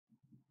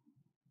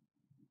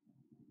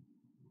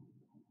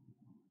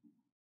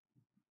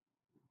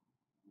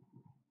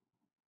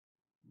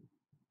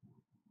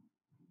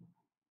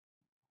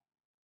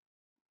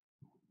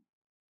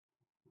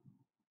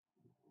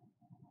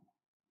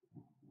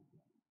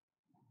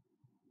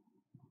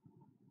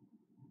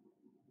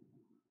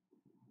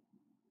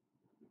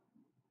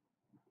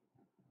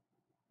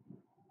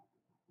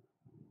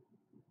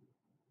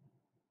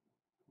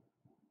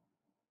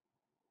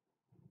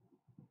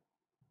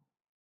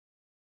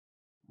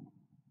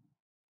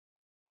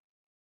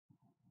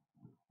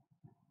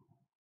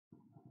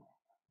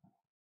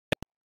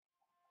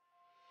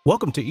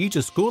Welcome to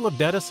Aegis School of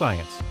Data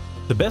Science,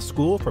 the best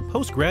school for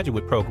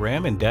postgraduate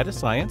program in data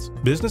science,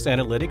 business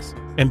analytics,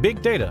 and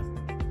big data,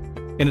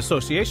 in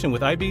association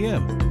with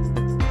IBM.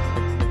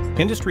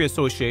 Industry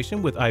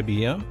association with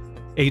IBM,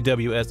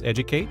 AWS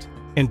Educate,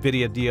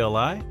 NVIDIA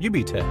DLI,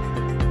 Btech.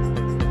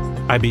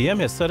 IBM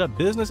has set up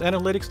Business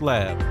Analytics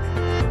Lab.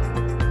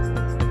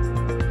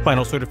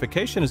 Final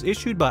certification is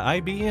issued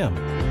by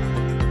IBM.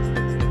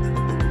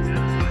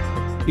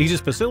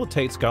 Aegis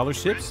facilitates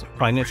scholarships,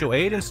 financial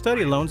aid, and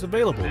study loans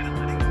available.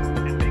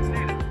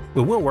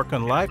 We will work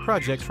on live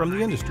projects from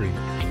the industry.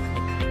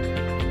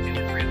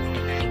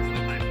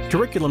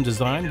 Curriculum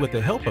designed with the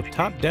help of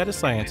top data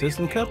scientists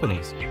and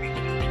companies.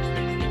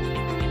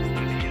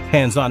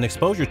 Hands-on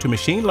exposure to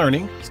machine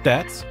learning,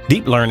 stats,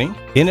 deep learning,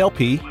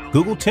 NLP,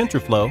 Google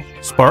TensorFlow,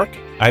 Spark,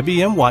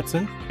 IBM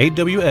Watson,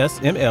 AWS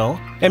ML,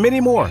 and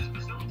many more.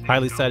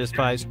 Highly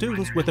satisfied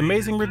students with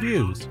amazing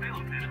reviews.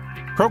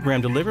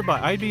 Program delivered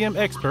by IBM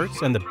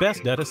experts and the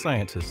best data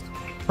scientists.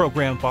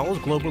 Program follows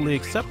globally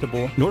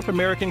acceptable North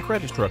American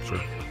credit structure.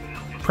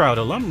 Proud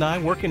alumni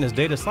working as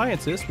data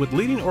scientists with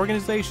leading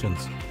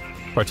organizations.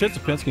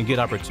 Participants can get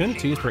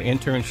opportunities for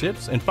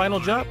internships and final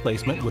job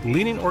placement with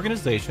leading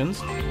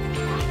organizations.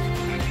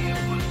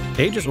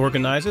 Aegis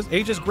organizes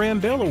Aegis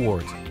Graham Bell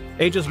Awards,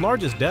 Aegis'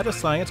 largest data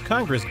science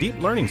Congress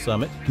Deep Learning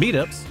Summit,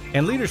 meetups,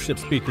 and leadership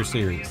speaker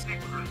series.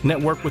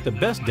 Network with the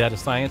best data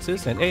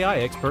scientists and AI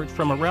experts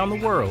from around the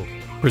world.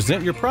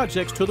 Present your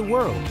projects to the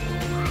world.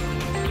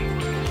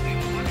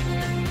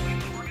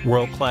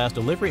 World-class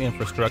delivery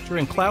infrastructure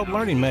and cloud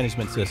learning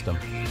management system.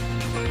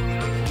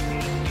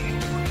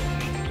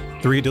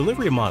 3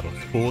 delivery models: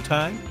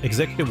 full-time,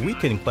 executive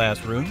weekend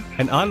classroom,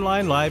 and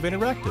online live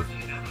interactive.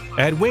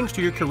 Add wings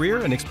to your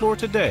career and explore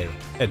today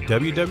at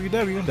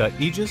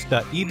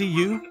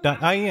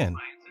www.aegis.edu.in.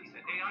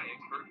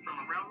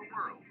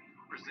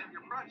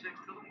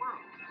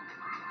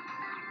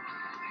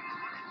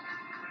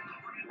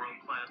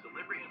 World-class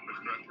delivery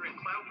infrastructure and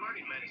cloud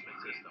learning management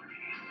system.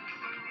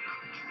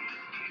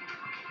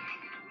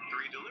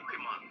 3 delivery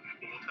models: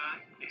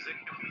 full-time,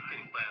 executive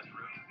weekend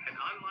classroom, and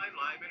online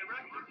live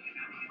interactive.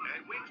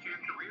 Add wings to your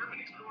career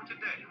and explore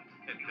today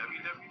at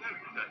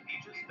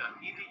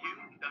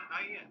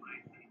www.aegis.edu.in.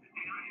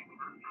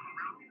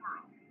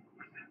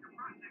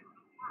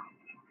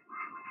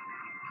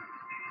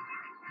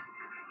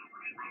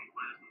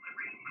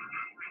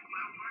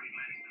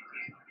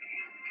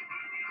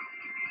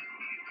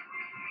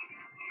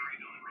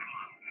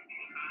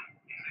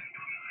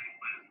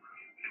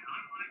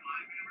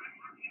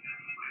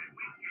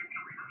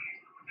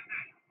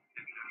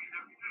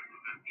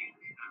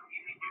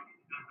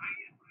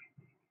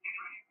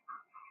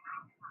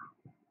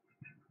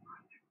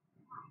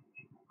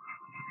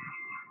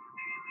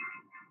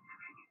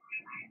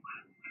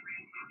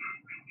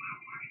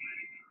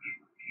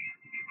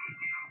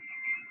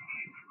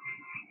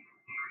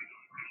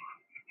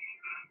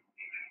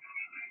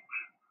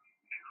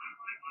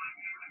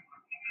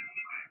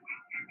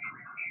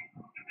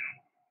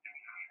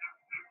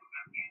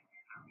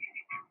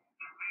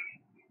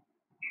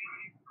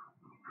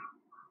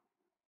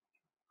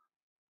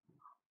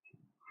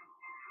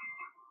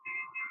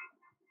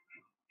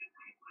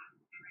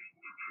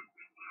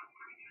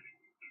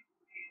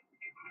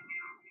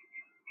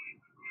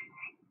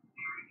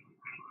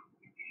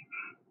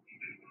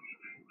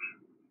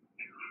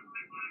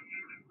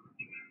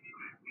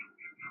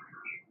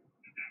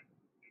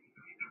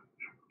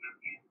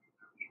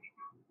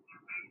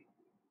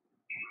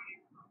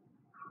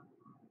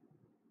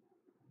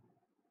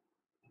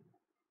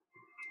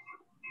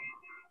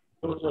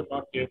 Those are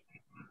not here.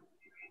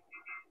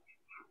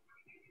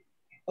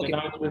 Okay.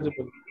 Now it's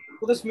visible.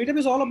 So this meetup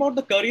is all about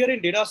the career in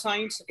data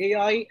science,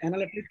 AI,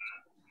 analytics,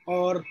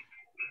 or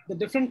the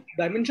different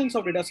dimensions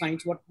of data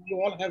science, what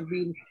you all have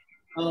been,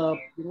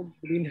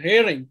 been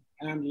hearing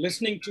and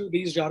listening to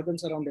these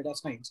jargons around data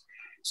science.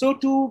 So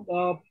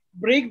to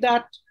break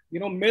that,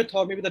 myth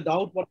or maybe the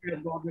doubt what we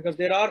have got, because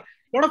there are a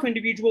lot of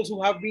individuals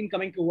who have been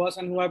coming to us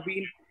and who have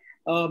been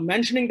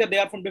mentioning that they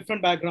are from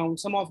different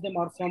backgrounds. Some of them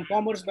are from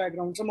commerce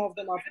background. Some of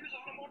them are from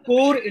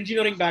core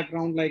engineering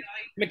background, like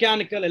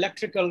mechanical,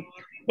 electrical.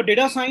 But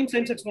data science,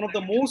 since it's one of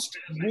the most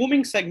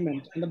booming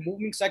segment in the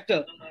booming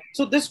sector,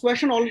 so this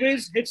question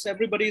always hits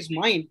everybody's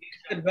mind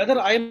that whether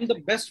I am the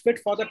best fit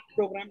for that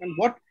program and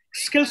what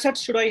skill sets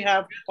should I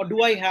have or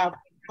do I have,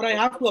 or I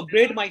have to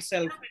upgrade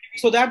myself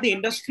so that the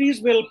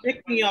industries will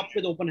pick me up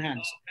with open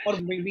hands or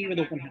me with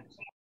open hands.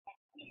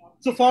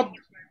 So for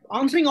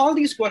answering all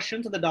these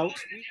questions and the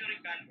doubts, engineering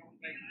background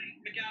like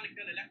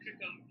mechanical,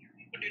 electrical,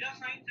 but data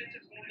science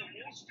is one of the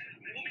most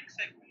booming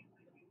segment in the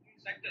booming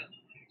sector.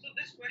 So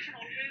this question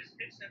always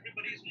hits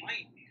everybody's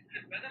mind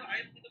that whether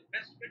I am the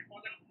best fit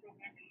for that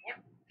program and what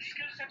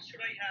skill sets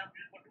should I have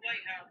or do I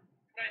have,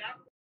 or I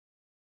have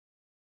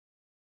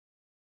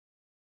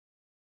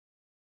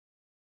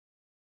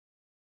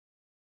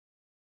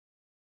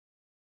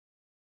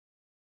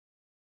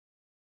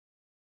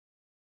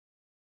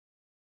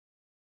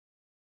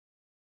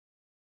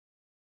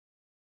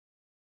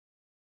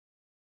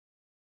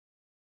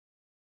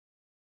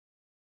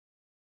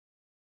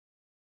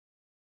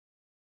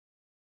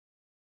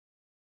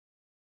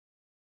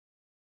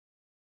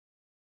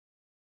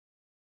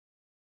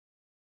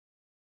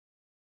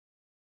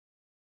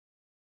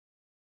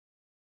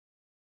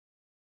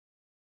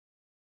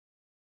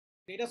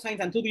data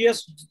science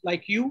enthusiasts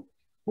like you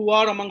who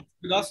are among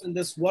us in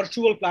this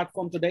virtual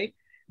platform today,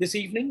 this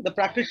evening, the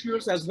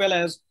practitioners as well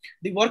as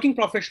the working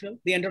professional,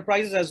 the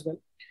enterprises as well,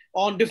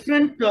 on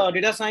different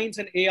data science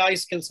and AI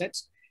skill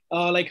sets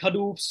like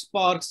Hadoop,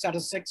 Spark,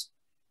 statistics.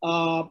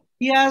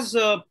 He has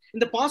in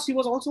the past he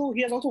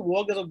has also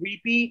worked as a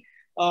VP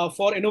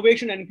for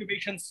innovation and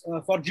incubations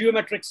for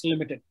Geometrics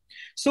Limited.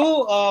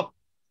 So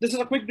this is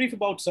a quick brief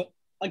about sir.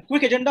 A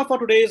quick agenda for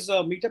today's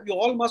meetup. You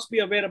all must be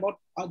aware about,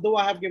 though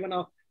I have given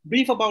a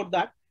brief about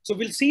that. So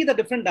we'll see the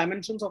different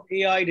dimensions of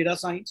AI data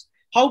science.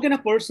 How can a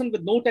person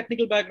with no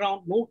technical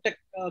background, no tech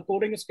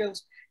coding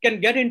skills can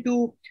get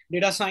into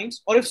data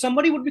science? Or if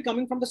somebody would be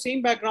coming from the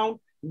same background,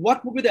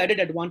 what would be the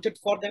added advantage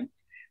for them?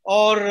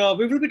 Or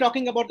we will be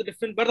talking about the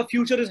different, where the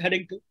future is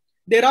heading to.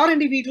 There are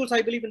individuals,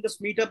 I believe, in this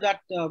meetup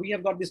that we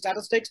have got the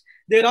statistics.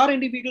 There are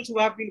individuals who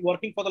have been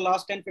working for the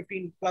last 10,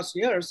 15 plus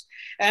years,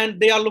 and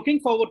they are looking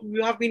forward.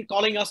 You have been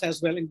calling us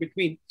as well in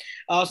between.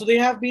 So they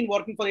have been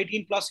working for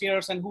 18 plus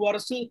years and who are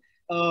still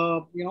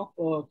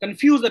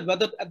confused that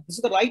whether this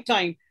is the right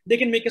time they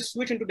can make a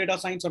switch into data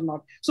science or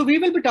not. So we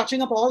will be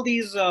touching up all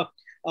these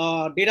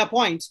data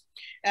points.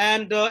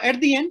 And at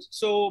the end,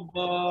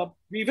 so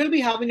we will be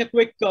having a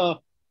quick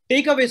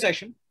takeaway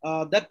session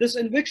that this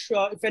in which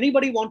if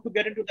anybody want to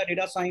get into the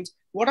data science,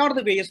 what are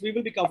the ways we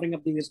will be covering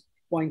up these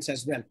points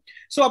as well.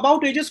 So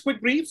about Aegis, quick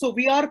brief. So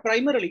we are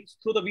primarily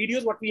through the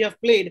videos what we have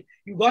played,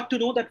 you got to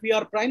know that we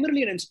are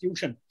primarily an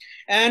institution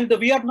and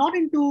we are not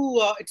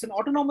into, it's an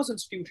autonomous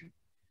institution.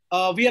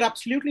 We are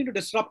absolutely into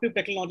disruptive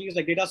technologies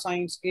like data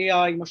science,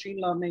 AI, machine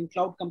learning,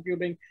 cloud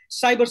computing,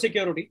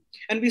 cybersecurity.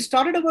 And we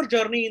started our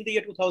journey in the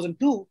year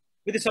 2002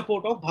 with the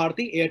support of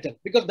Bharti Airtel,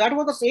 because that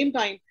was the same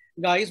time,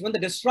 guys, when the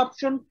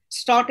disruption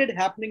started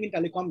happening in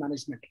telecom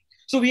management.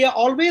 So we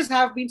always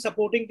have been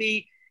supporting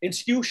the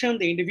institution,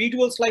 the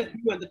individuals like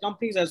you and the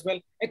companies as well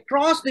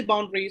across the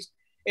boundaries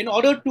in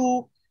order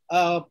to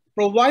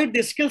provide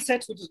the skill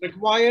sets which is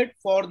required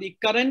for the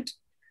current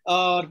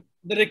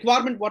the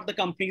requirement what the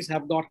companies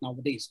have got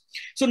nowadays.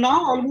 So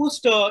now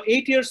almost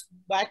 8 years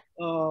back,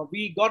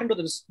 we got into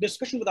this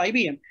discussion with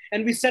IBM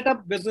and we set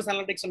up business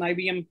analytics and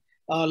IBM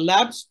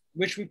labs,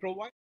 which we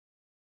provide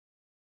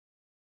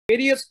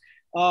various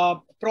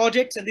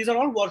projects, and these are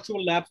all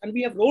virtual labs. And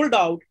we have rolled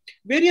out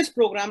various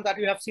programs that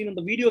you have seen in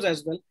the videos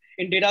as well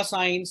in data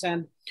science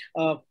and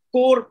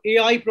core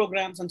AI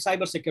programs and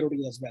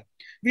cybersecurity as well.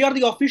 We are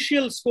the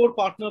official score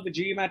partner with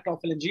GMAT,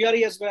 TOEFL, and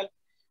GRE as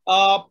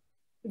well.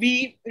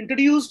 We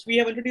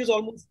have introduced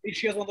almost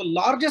Asia's one of the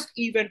largest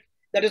event,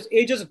 that is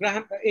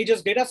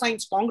Aegis Data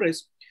Science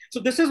Congress. So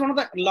this is one of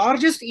the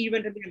largest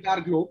event in the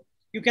entire globe.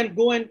 You can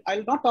go and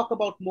I'll not talk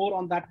about more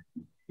on that.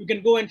 You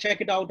can go and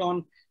check it out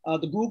on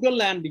the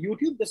Google and the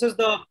YouTube. This is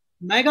the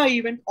mega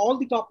event. All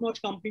the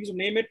top-notch companies, you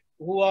name it,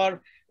 who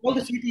are all the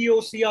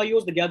CTOs,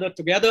 CIOs, they gather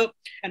together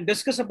and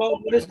discuss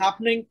about what is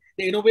happening,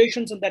 the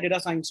innovations in the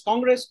Data Science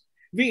Congress.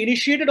 We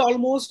initiated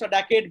almost a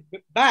decade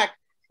back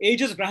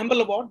Aegis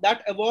Graham-Bell Award.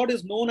 That award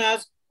is known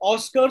as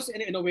Oscars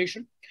in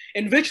Innovation,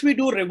 in which we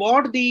do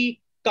reward the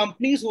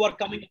companies who are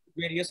coming up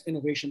with various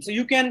innovations. So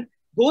you can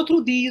go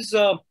through these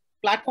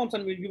platforms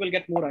and you will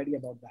get more idea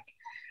about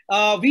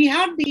that. We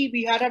had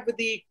it with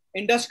the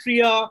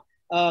Industria,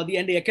 and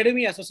the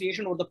Academy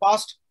Association over the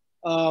past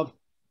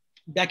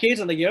decades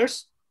and the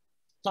years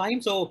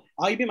time. So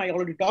IBM, I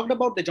already talked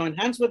about, they joined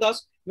hands with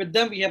us. With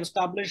them, we have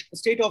established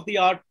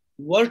state-of-the-art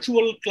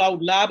virtual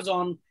cloud labs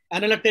on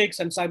analytics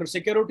and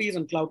cybersecurities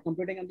and cloud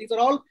computing. And these are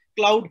all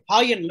cloud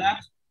high-end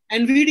labs.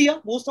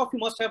 NVIDIA, most of you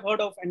must have heard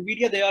of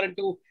NVIDIA. They are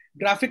into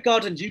graphic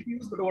cards and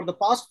GPUs, but over the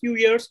past few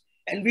years,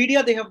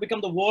 NVIDIA, they have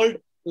become the world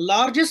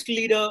largest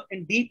leader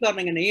in deep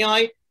learning and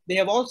AI. They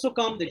have also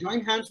come, they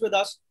join hands with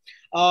us.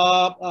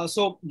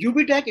 So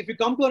Btech, if you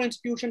come to our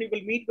institution, you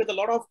will meet with a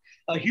lot of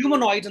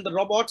humanoids and the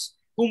robots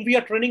whom we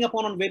are training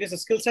upon on various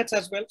skill sets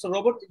as well. So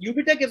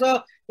Btech is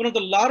one of the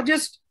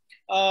largest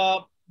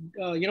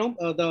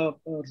the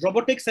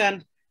robotics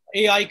and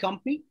AI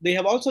company. They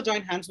have also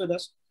joined hands with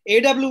us.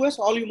 AWS,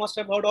 all you must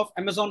have heard of,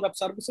 Amazon Web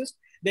Services.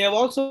 They have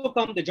also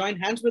come, they join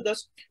hands with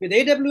us. With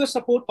AWS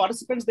support,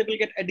 participants, they will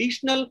get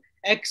additional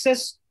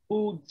access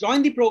who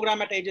join the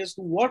program at Aegis,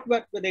 who work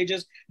with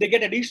Aegis. They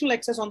get additional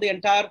access on the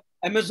entire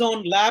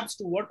Amazon labs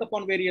to work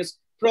upon various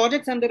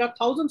projects. And there are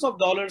thousands of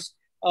dollars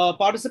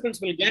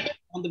participants will get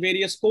on the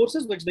various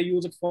courses, which they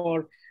use it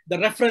for the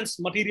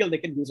reference material, they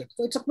can use it.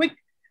 So it's a quick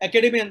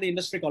academy and the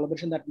industry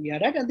collaboration that we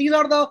had at. And these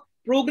are the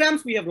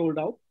programs we have rolled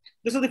out.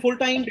 This is the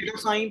full-time data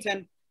science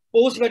and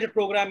postgraduate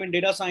program in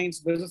data science,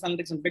 business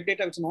analytics, and big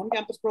data. It's an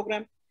on-campus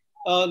program.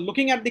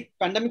 Looking at the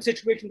pandemic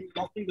situation,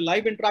 we're offering the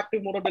live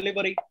interactive mode of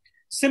delivery.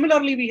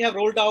 Similarly, we have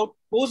rolled out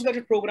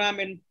postgraduate program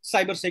in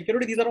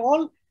cybersecurity. These are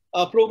all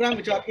programs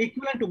which are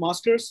equivalent to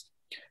masters,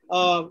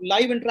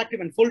 live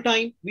interactive and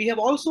full-time. We have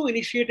also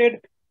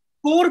initiated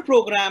core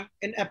program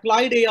in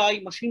applied AI,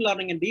 machine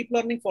learning, and deep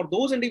learning for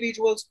those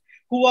individuals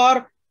who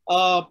are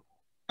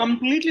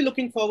completely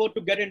looking forward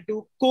to get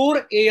into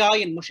core AI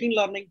and machine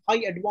learning,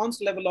 high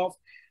advanced level of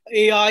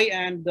AI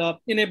and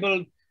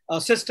enabled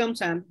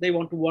systems and they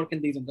want to work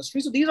in these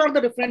industries. So these are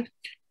the different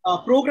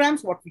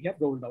programs what we have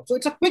rolled out. So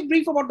it's a quick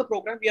brief about the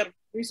program.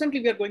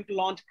 Recently we are going to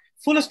launch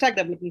full stack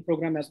development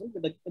program as well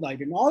with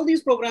IBM. All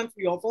these programs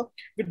we offer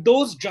with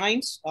those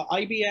giants,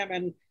 IBM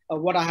and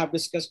what I have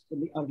discussed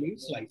in the early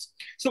slides.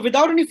 So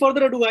without any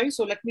further ado,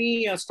 so let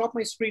me stop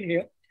my screen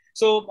here.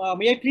 So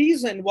may I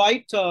please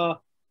invite Dr.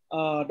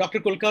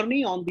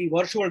 Kulkarni on the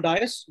virtual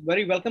dais.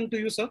 Very welcome to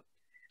you, sir.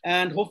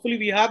 And hopefully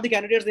we have the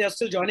candidates, they are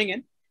still joining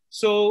in.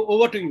 So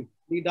over to you.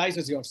 The dais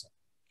is yours, sir.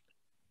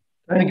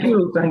 Thank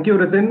you,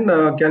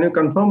 Ritin. Can you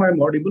confirm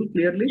I'm audible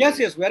clearly?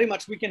 Yes, very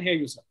much. We can hear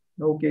you, sir.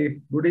 Okay.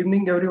 Good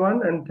evening,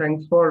 everyone, and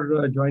thanks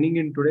for joining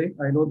in today.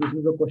 I know this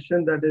is a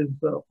question that is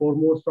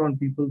foremost on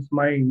people's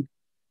mind.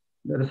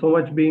 There is so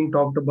much being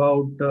talked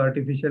about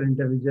artificial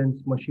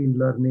intelligence, machine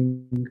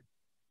learning,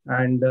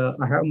 and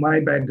I have my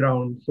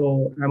background.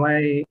 So am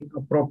I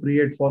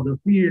appropriate for the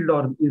field,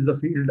 or is the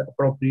field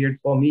appropriate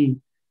for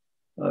me?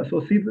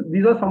 So see,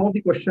 these are some of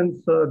the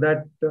questions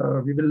that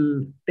we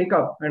will take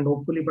up, and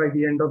hopefully by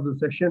the end of the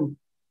session,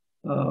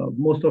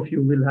 most of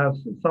you will have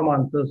some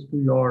answers to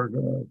your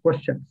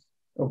questions.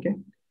 Okay.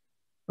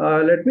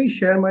 Let me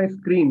share my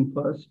screen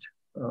first.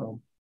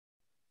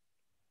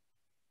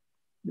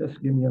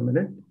 Just give me a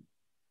minute.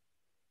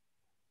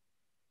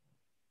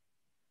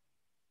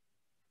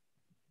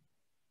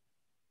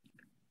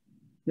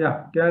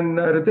 Yeah,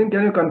 Ritin,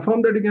 can you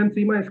confirm that you can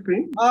see my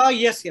screen?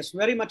 Yes,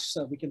 very much,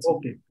 sir. We can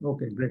see.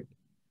 Okay, great.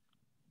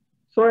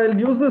 So I'll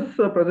use this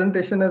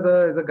presentation as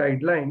a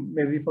guideline.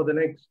 Maybe for the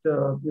next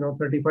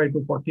 35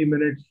 to 40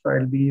 minutes,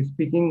 I'll be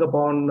speaking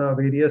upon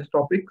various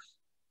topics.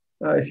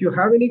 If you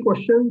have any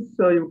questions,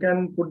 you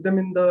can put them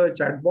in the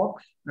chat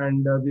box,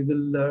 and we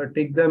will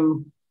take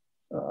them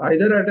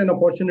either at an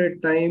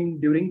opportune time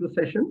during the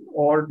session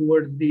or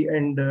towards the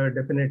end.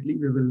 Definitely,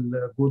 we will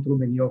go through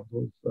many of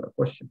those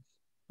questions.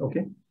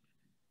 Okay.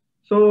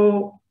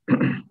 So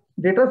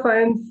data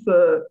science,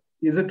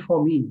 is it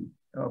for me?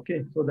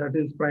 Okay, so that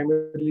is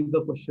primarily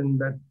the question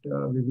that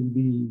we will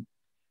be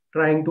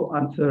trying to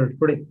answer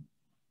today,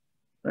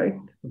 right?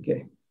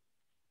 Okay.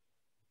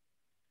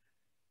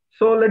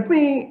 So let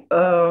me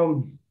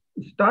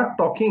start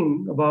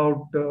talking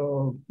about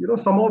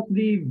some of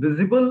the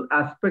visible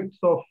aspects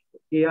of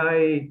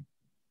AI,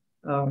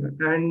 and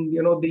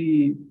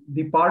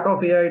the part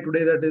of AI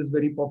today that is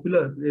very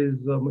popular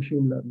is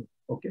machine learning.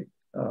 Okay,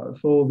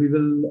 so we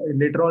will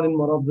later on in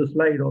one of the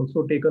slides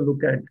also take a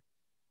look at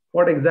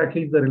what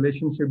exactly is the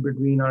relationship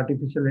between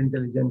artificial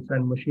intelligence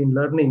and machine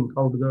learning,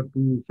 how do the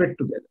two fit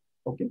together,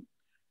 okay?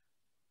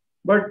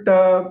 But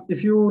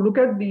if you look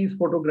at these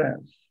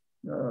photographs,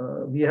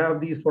 we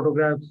have these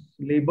photographs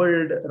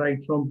labeled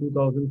right from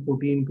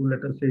 2014 to,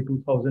 let us say,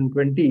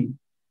 2020.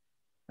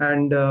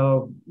 And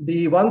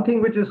the one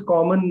thing which is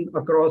common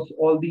across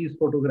all these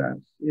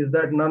photographs is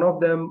that none of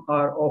them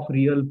are of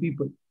real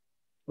people.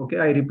 Okay,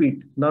 I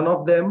repeat, none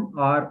of them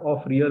are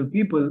of real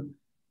people.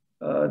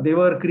 They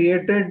were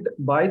created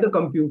by the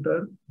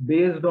computer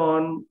based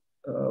on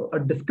a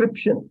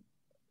description,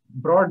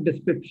 broad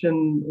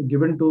description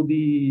given to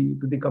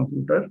the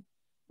computer,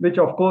 which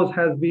of course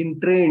has been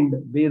trained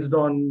based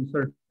on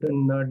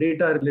certain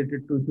data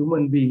related to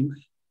human beings,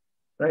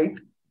 right?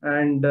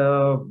 And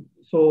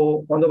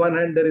so on the one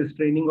hand, there is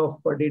training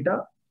of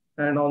data,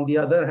 and on the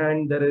other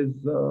hand, there is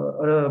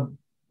a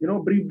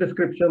brief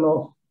description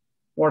of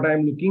what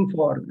I'm looking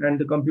for, and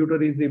the computer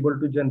is able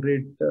to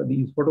generate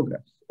these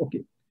photographs.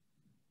 Okay.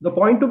 The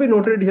point to be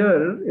noted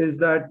here is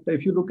that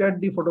if you look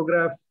at the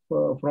photograph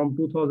from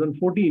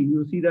 2014,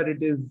 you see that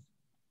it is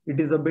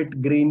a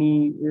bit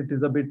grainy, it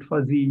is a bit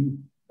fuzzy,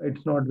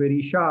 it's not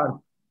very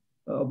sharp.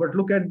 But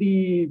look at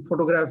the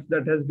photographs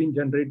that has been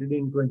generated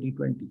in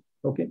 2020.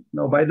 Okay.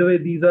 Now, by the way,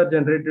 these are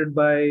generated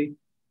by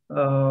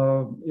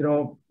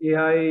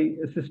AI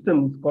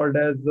systems called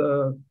as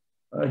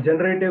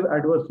generative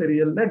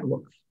adversarial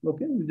networks.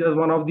 Okay, which is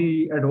one of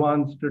the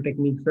advanced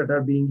techniques that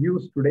are being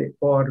used today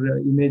for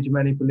image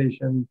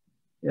manipulation,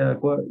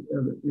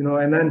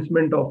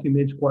 enhancement of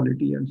image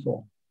quality and so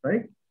on,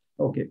 right?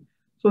 Okay,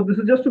 so this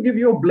is just to give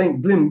you a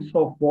glimpse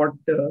of what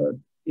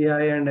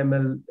AI and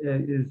ML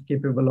is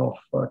capable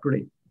of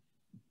today.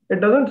 It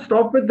doesn't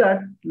stop with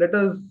that. Let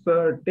us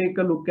take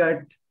a look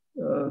at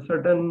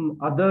certain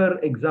other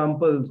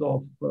examples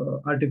of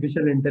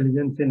artificial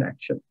intelligence in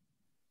action.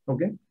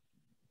 Okay.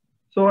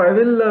 So I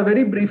will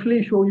very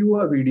briefly show you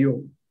a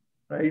video,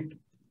 right?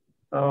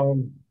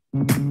 Again,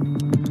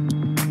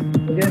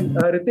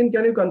 Ritin,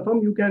 can you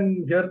confirm you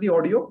can hear the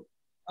audio?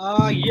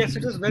 Yes,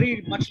 it is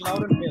very much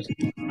loud and clear.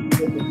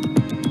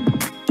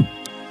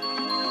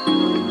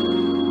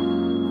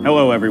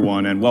 Hello,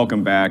 everyone, and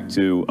welcome back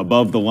to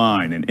Above the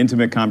Line, an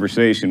intimate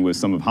conversation with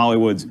some of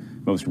Hollywood's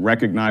most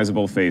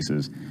recognizable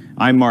faces.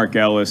 I'm Mark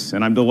Ellis,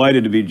 and I'm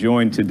delighted to be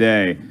joined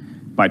today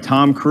by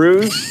Tom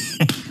Cruise.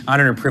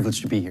 Honor and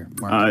privilege to be here,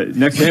 Mark.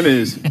 Next to him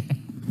is,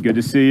 good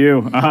to see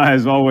you,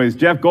 as always,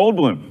 Jeff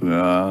Goldblum.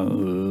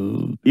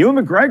 Ewan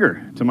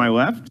McGregor to my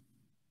left.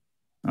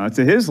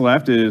 To his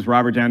left is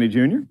Robert Downey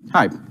Jr.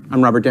 Hi,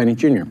 I'm Robert Downey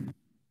Jr.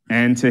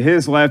 And to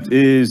his left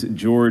is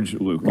George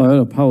Luke. Well, I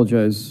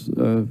apologize.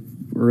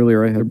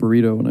 Earlier I had a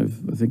burrito, and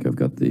I think I've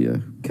got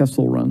the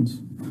Kessel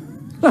runs.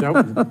 So,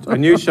 I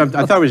knew something.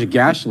 I thought it was a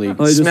gas leak.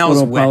 I just Smells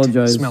want to wet.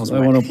 apologize. Smells I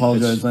wet. want to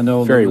apologize. It's I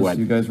know very that wet.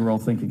 you guys were all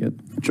thinking it.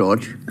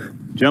 George.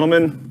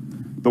 Gentlemen,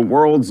 the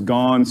world's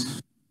gone.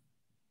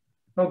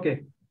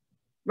 Okay.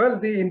 Well,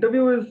 the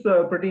interview is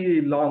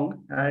pretty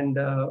long, and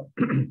those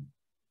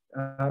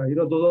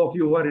of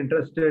you who are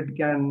interested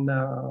can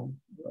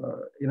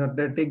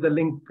they take the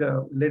link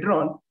later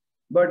on.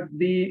 But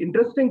the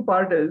interesting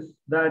part is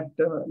that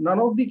none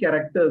of the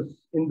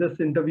characters in this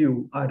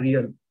interview are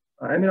real.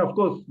 I mean, of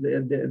course, they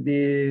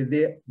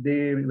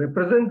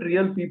represent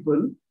real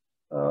people,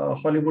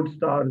 Hollywood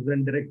stars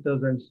and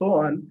directors and so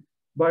on.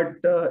 But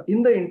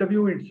in the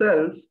interview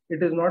itself,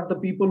 it is not the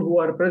people who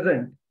are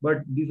present,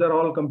 but these are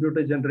all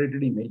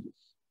computer-generated images.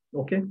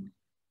 Okay,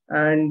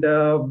 and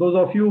those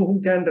of you who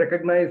can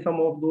recognize some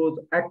of those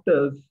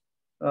actors,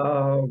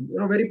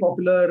 very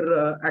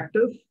popular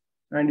actors,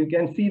 and you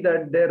can see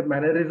that their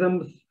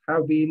mannerisms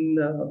have been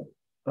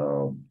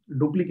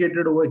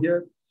duplicated over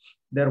here.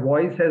 Their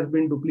voice has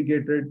been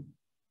duplicated,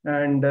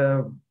 and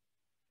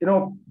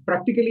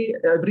practically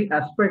every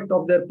aspect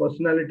of their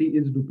personality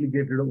is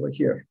duplicated over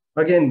here.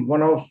 Again,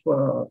 one of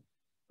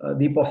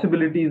the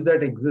possibilities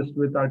that exist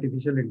with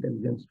artificial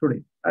intelligence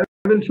today. I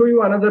will show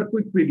you another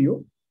quick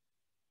video.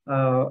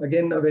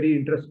 Again, a very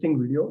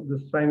interesting video.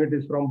 This time it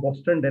is from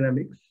Boston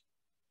Dynamics,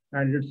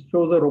 and it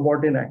shows a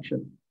robot in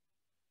action.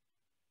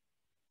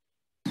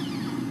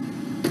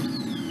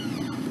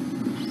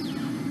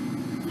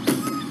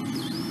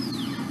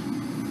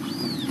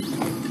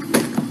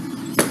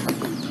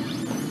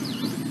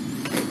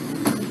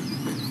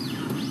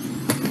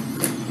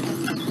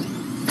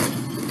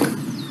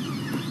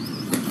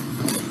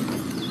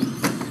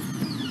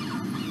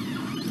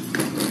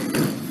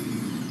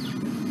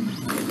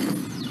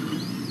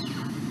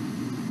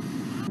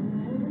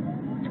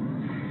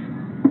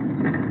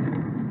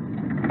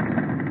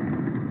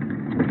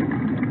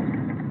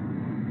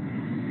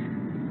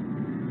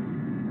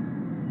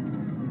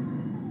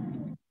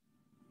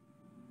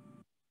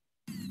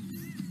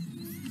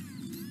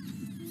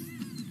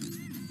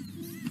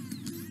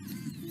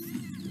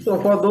 So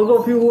for those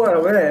of you who are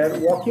aware,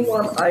 walking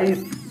on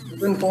ice,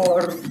 even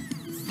for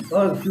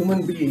us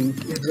human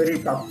beings, is very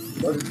tough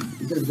because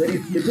it is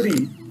very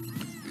slippery,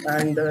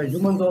 and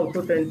humans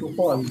also tend to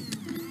fall.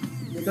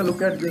 Take a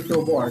look at this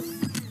robot,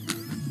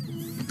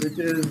 which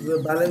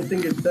is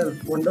balancing itself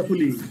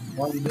wonderfully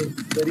on this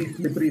very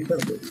slippery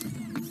surface.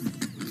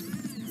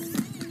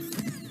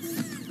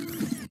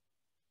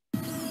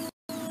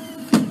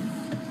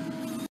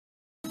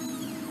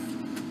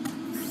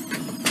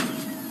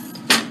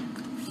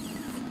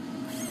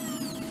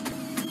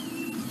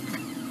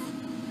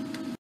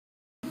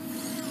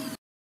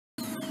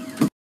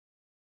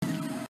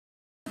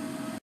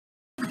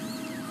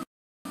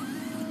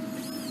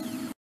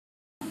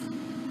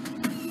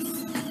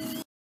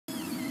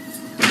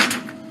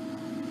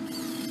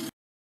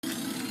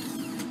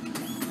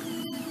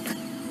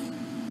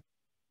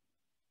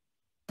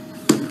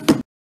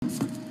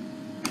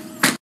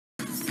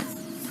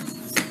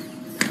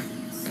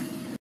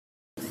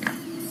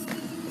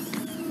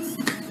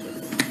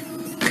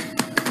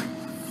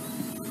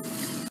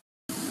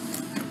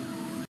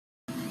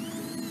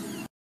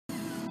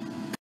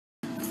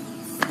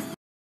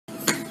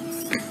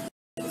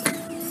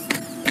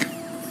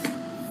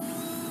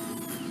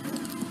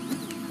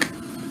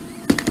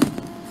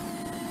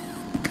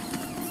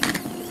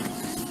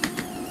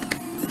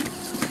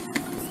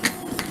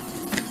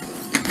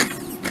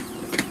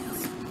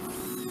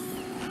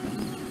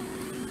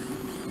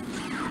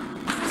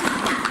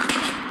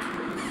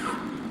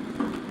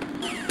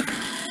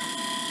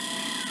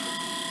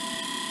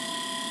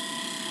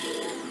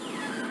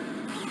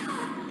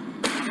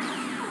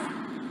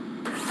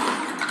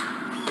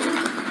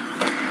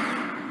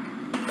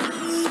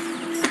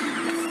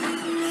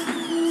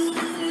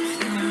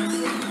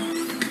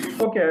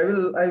 Okay,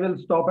 I will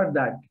stop at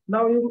that.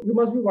 Now you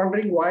must be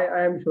wondering why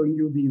I am showing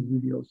you these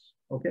videos.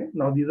 Okay,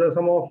 now these are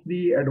some of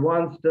the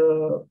advanced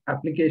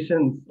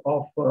applications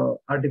of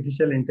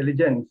artificial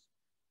intelligence.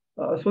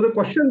 So the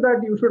question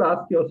that you should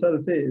ask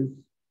yourself is,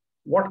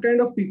 what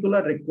kind of people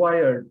are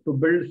required to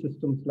build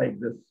systems like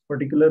this,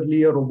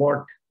 particularly a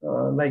robot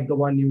like the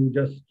one you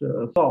just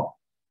saw?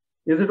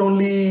 Is it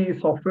only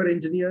software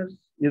engineers?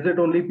 Is it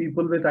only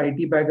people with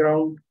IT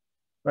background,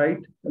 right?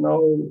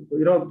 Now,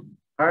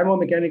 I'm a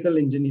mechanical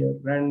engineer,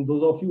 and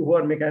those of you who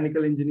are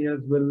mechanical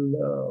engineers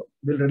will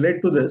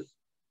relate to this.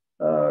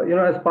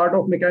 As part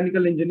of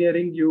mechanical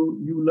engineering,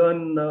 you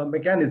learn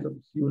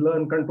mechanisms, you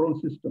learn control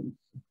systems.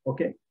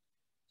 Okay,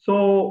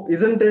 so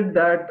isn't it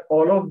that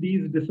all of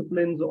these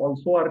disciplines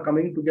also are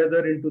coming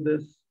together into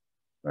this,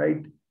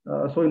 right?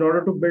 So in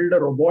order to build a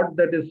robot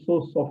that is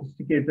so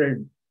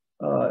sophisticated,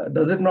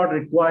 does it not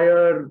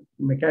require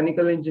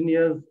mechanical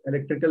engineers,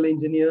 electrical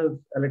engineers,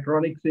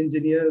 electronics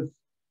engineers?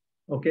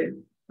 Okay.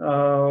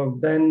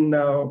 Then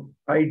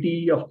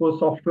IT, of course,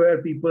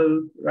 software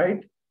people,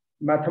 right?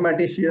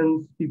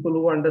 mathematicians, people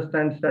who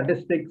understand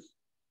statistics.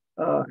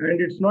 And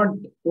it's not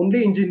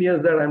only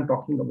engineers that I'm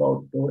talking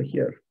about over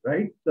here,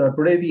 right?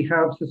 Today we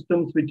have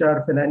systems which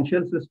are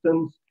financial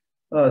systems,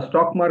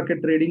 stock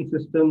market trading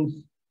systems.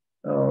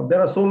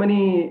 There are so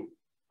many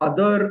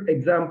other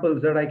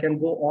examples that I can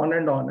go on.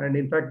 And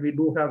in fact, we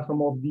do have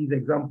some of these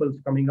examples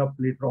coming up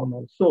later on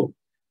also.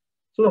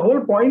 So the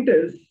whole point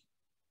is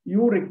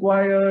you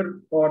require,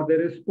 or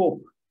there is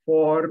scope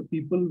for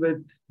people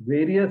with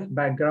various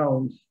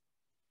backgrounds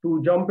to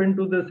jump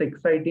into this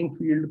exciting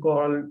field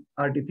called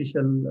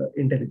artificial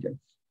intelligence,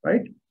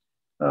 right?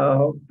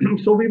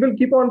 So we will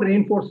keep on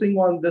reinforcing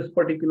on this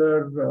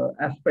particular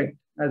aspect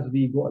as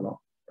we go along,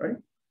 right?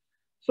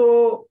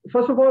 So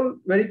first of all,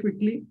 very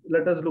quickly,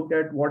 let us look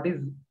at what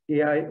is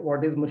AI,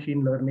 what is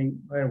machine learning,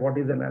 and what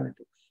is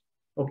analytics,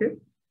 okay?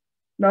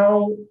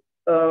 Now,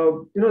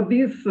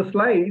 these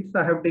slides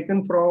I have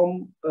taken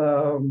from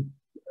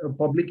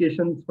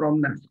publications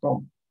from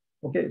NASSCOM.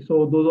 Okay,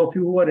 so those of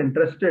you who are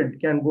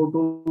interested can go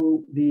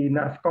to the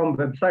NASSCOM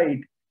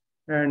website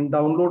and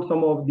download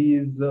some of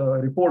these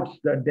reports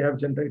that they have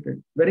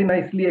generated. Very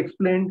nicely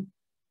explained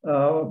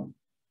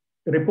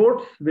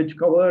reports which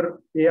cover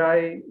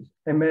AI,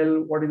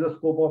 ML, what is the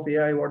scope of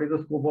AI, what is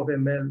the scope of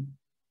ML,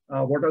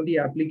 what are the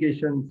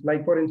applications.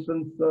 Like for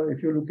instance,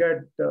 if you look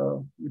at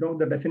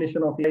the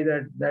definition of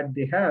AI that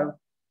they have,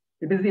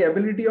 it is the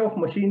ability of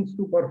machines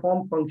to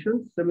perform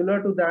functions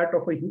similar to that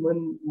of a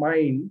human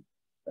mind.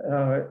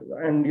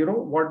 And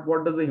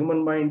what does the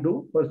human mind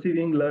do?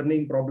 Perceiving,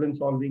 learning, problem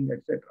solving,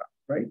 etc.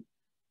 Right?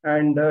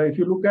 And if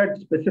you look at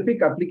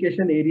specific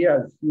application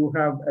areas, you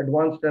have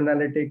advanced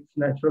analytics,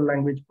 natural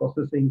language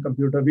processing,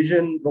 computer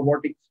vision,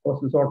 robotics,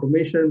 process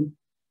automation,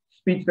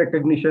 speech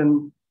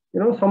recognition.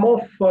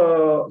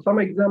 Some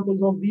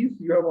examples of these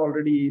you have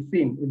already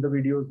seen in the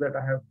videos that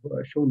I have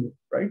shown you,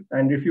 right?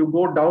 And if you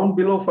go down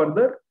below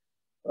further,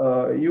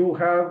 you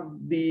have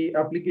the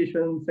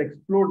applications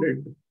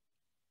exploded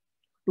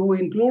to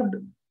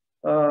include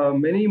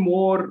many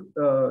more,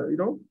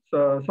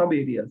 sub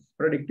areas: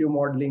 predictive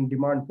modeling,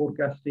 demand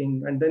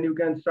forecasting, and then you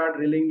can start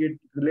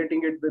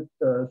relating it with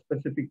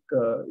specific,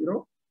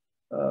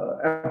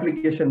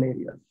 application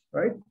areas,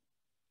 right?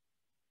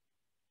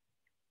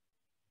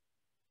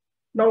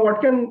 Now,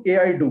 what can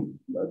AI do?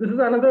 This is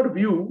another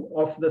view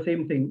of the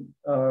same thing.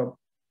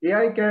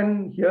 AI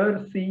can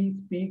hear, see,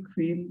 speak,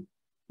 feel.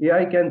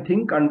 AI can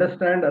think,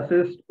 understand,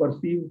 assist,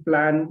 perceive,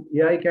 plan.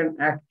 AI can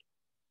act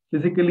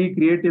physically,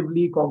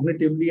 creatively,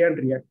 cognitively, and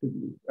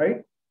reactively,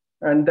 right?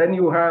 And then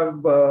you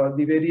have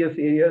the various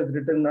areas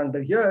written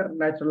under here: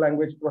 natural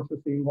language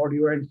processing,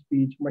 audio and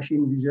speech,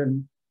 machine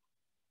vision,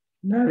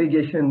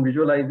 navigation,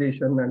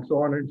 visualization, and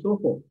so on and so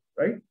forth,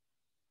 right?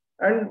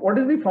 And what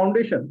is the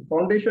foundation?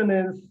 Foundation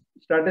is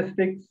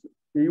statistics.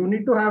 You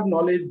need to have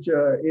knowledge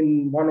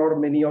in one or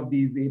many of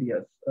these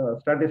areas: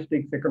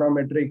 statistics,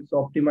 econometrics,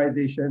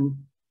 optimization,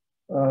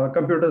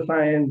 computer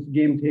science,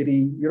 game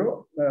theory.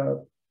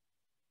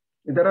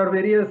 There are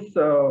various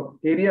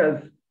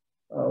areas.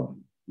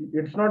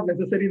 It's not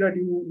necessary that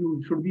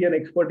you should be an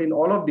expert in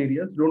all of the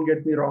areas. Don't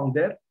get me wrong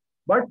there.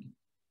 But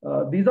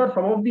these are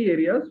some of the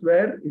areas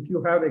where if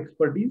you have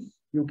expertise,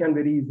 you can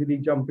very easily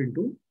jump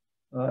into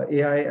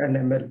AI and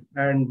ML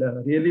and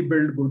really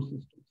build good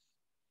systems.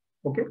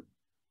 Okay.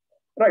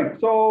 Right.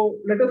 So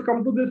let us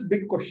come to this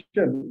big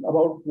question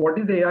about what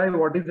is AI,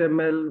 what is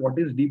ML, what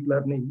is deep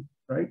learning,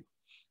 right?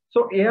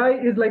 So AI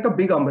is like a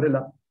big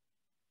umbrella.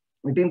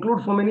 It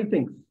includes so many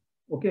things.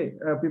 Okay,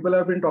 people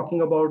have been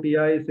talking about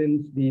AI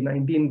since the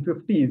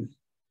 1950s.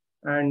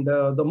 And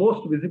the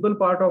most visible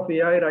part of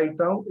AI right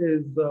now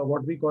is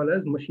what we call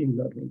as machine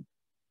learning.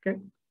 Okay,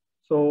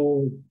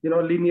 so,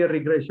 linear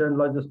regression,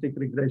 logistic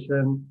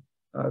regression,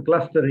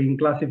 clustering,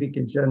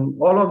 classification,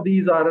 all of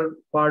these are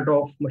part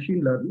of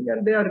machine learning,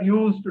 and they are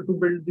used to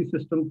build the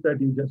systems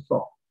that you just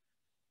saw.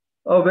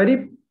 A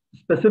very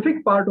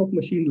specific part of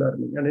machine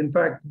learning, and in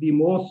fact, the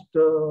most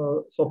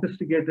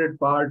sophisticated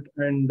part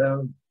and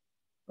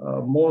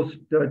most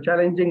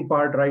challenging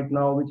part right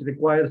now, which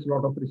requires a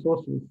lot of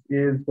resources,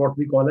 is what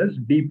we call as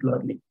deep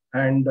learning.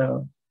 And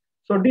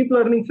so deep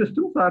learning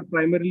systems are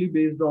primarily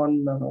based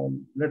on,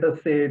 let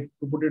us say,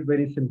 to put it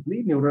very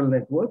simply, neural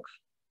networks.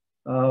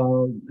 They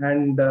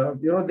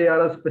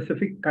are a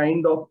specific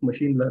kind of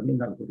machine learning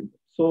algorithm.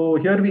 So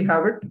here we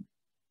have it.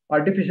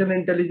 Artificial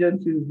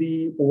intelligence is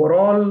the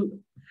overall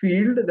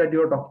field that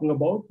you're talking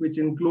about, which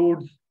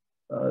includes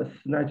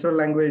natural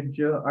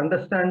language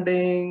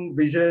understanding,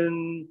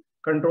 vision,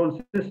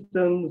 control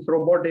systems,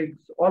 robotics,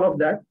 all of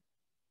that.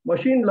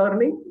 Machine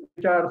learning,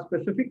 which are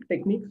specific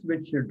techniques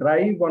which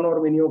drive one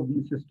or many of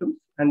these systems.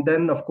 And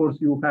then, of course,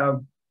 you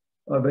have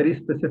a very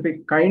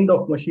specific kind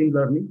of machine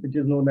learning, which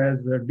is known as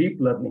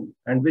deep learning,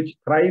 and which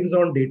thrives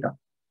on data.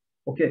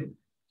 Okay,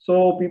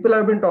 so people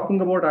have been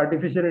talking about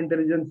artificial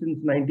intelligence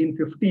since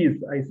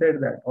 1950s. I said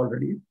that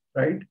already,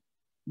 right?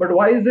 But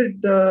why is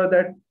it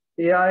that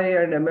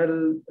AI and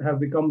ML have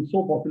become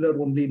so popular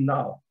only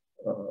now?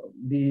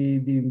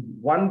 The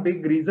one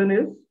big reason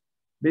is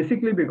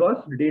basically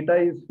because data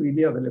is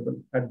freely available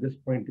at this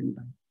point in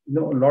time. A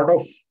lot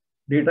of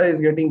data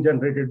is getting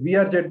generated. We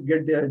are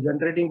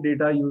generating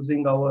data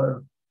using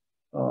our,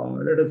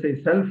 let us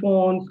say, cell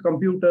phones,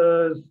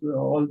 computers,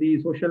 all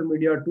the social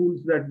media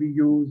tools that we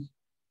use.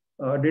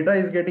 Data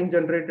is getting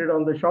generated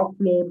on the shop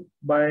floor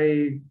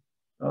by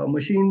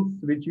machines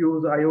which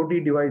use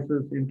IoT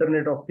devices,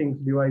 Internet of Things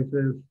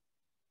devices.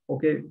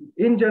 Okay,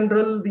 in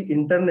general, the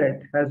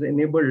internet has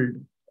enabled,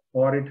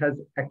 or it has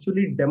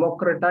actually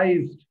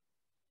democratized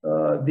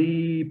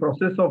the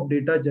process of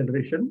data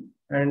generation,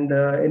 and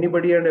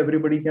anybody and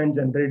everybody can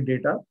generate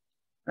data.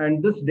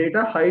 And this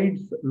data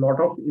hides a lot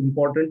of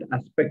important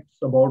aspects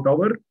about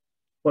our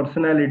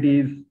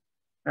personalities.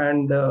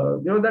 And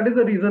that is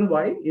the reason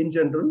why, in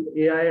general,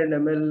 AI and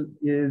ML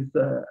is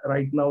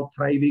right now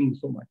thriving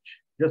so much,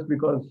 just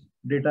because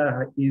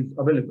data is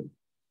available.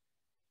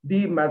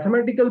 The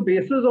mathematical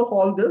basis of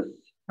all this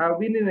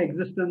have been in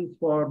existence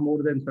for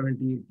more than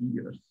 70, 80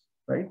 years,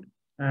 right?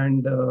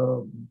 And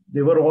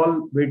they were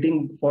all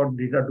waiting for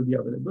data to be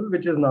available,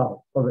 which is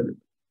now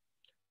available.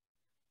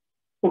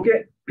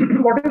 Okay,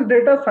 what is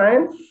data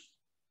science?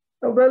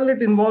 Well,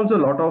 it involves a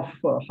lot of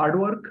hard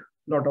work,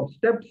 a lot of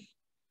steps.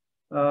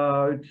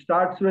 It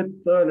starts with,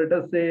 let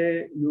us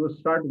say, you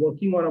start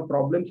working on a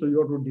problem. So you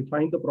have to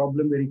define the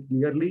problem very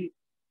clearly.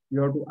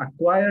 You have to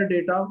acquire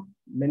data.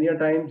 Many a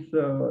times,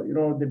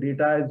 the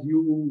data as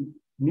you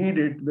need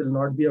it will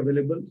not be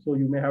available. So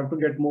you may have to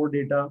get more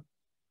data.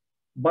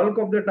 Bulk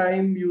of the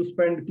time you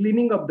spend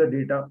cleaning up the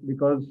data,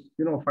 because,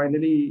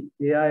 finally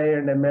AI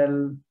and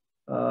ML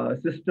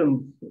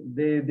systems,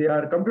 they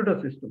are computer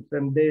systems,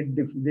 and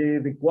they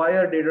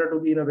require data to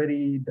be in a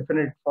very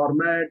definite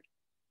format,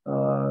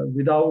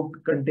 without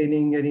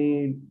containing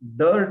any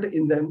dirt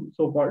in them,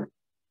 so-called.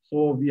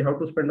 So we have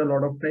to spend a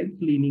lot of time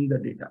cleaning the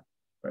data,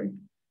 right?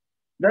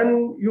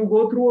 Then you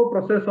go through a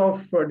process of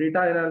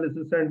data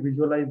analysis and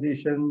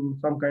visualization,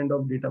 some kind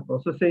of data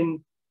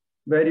processing,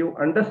 where you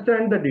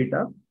understand the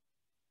data.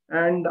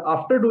 And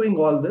after doing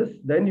all this,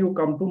 then you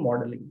come to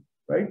modeling,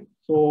 right?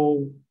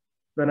 So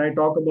when I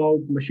talk about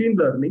machine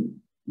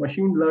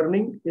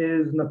learning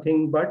is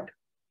nothing but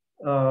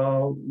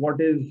what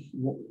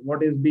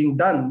is being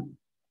done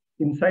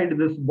inside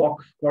this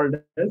box called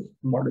as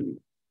modeling.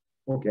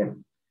 Okay.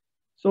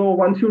 So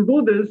once you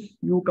do this,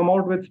 you come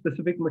out with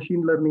specific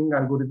machine learning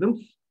algorithms,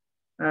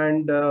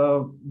 and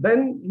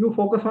then you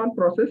focus on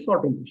process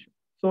automation.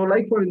 So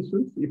like, for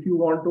instance, if you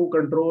want to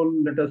control,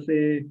 let us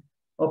say,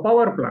 a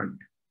power plant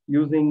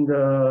using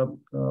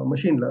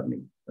machine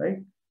learning, right?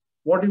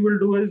 What you will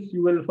do is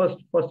you will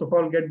first of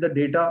all get the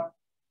data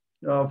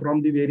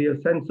from the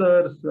various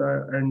sensors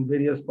and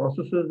various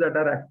processes that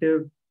are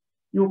active.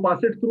 You pass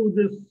it through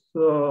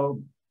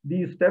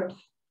these steps,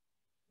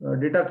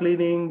 data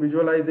cleaning,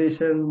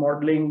 visualization,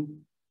 modeling,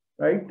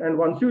 right? And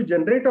once you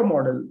generate a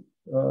model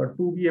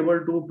to be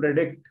able to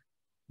predict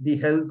the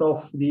health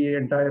of the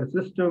entire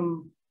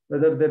system,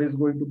 whether there is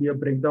going to be a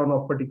breakdown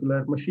of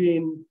particular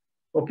machine,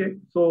 okay?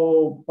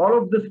 So all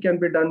of this can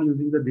be done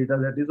using the data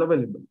that is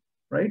available,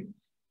 right?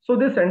 So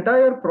this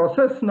entire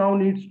process now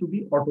needs to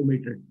be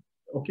automated,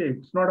 okay?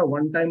 It's not a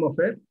one-time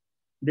affair.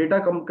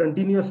 Data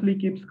continuously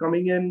keeps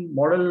coming in,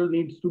 model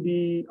needs to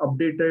be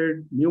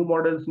updated, new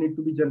models need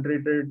to be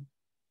generated,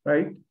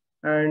 right?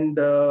 And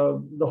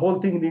the whole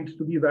thing needs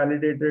to be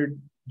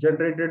validated,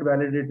 generated,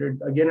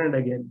 validated again and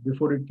again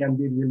before it can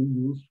be really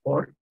used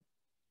for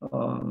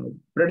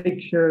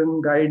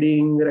prediction,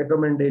 guiding,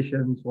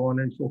 recommendations, so on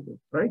and so forth,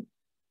 right?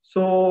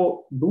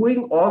 So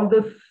doing all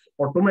this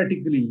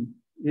automatically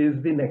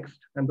is the next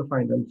and the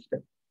final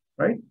step,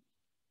 right?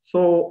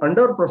 So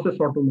under process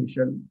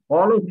automation,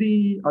 all of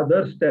the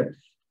other steps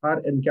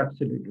are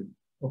encapsulated,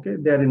 okay?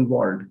 They're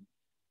involved.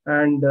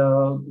 And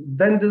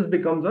then this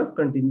becomes a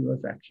continuous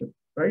action,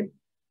 right?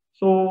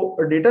 So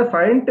a data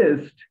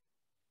scientist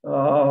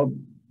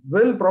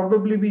will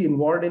probably be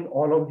involved in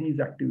all of these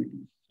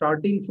activities,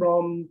 starting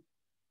from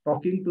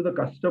talking to the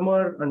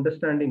customer,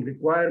 understanding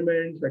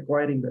requirements,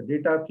 acquiring the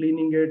data,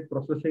 cleaning it,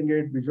 processing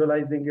it,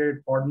 visualizing it,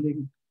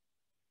 modeling,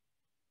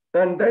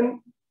 and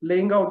then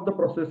laying out the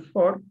process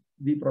for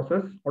the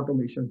process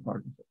automation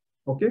part of it,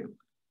 okay?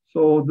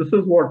 So this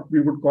is what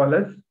we would call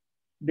as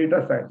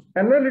data science.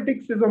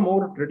 Analytics is a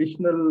more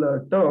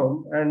traditional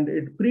term, and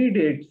it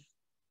predates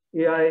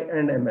AI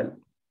and ML,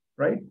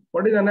 right?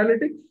 What is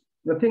analytics?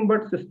 Nothing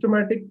but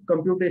systematic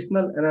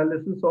computational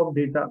analysis of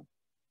data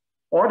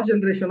or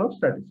generation of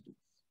statistics,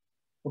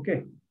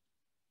 okay?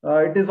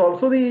 It is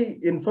also the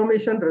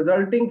information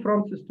resulting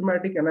from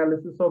systematic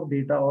analysis of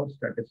data or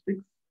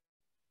statistics.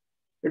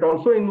 It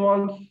also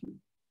involves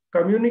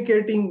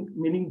communicating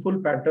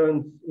meaningful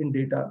patterns in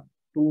data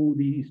to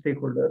the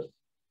stakeholders,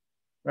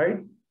 right?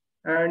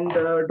 And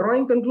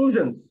drawing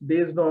conclusions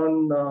based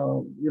on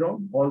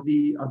all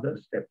the other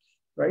steps,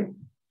 right?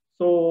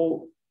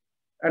 So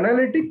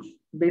analytics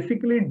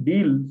basically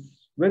deals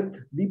with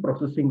the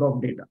processing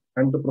of data,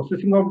 and the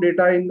processing of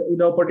data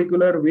in a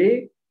particular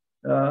way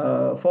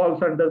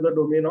falls under the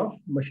domain of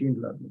machine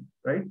learning,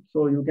 right?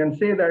 So you can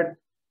say that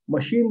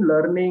machine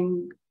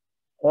learning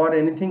or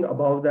anything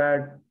above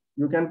that,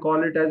 you can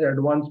call it as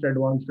advanced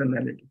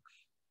analytics,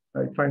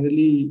 Right?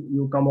 Finally,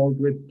 you come out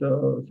with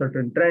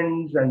certain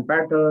trends and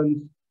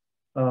patterns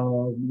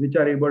which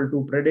are able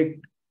to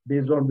predict,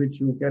 based on which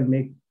you can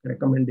make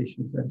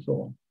recommendations and so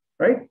on,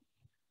 right?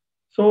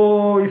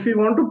 So if you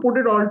want to put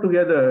it all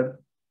together,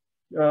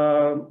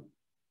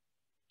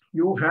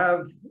 you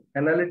have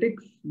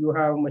analytics, you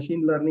have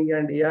machine learning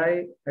and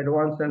AI,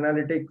 advanced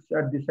analytics.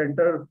 At the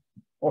center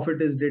of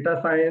it is data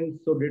science.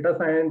 So data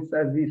science,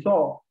 as we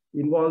saw,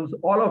 involves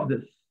all of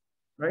this,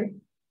 right?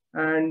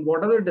 And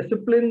what are the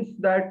disciplines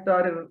that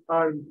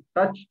are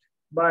touched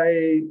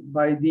by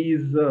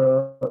these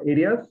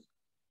areas?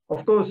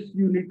 Of course,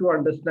 you need to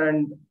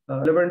understand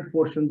relevant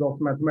portions of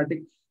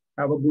mathematics,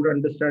 have a good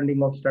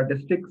understanding of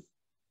statistics,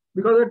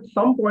 because at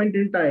some point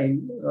in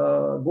time,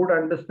 good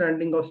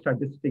understanding of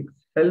statistics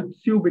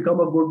helps you become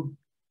a good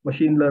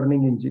machine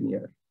learning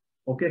engineer.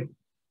 Okay.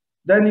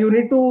 Then you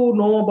need to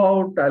know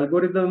about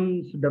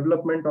algorithms,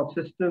 development of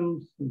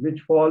systems,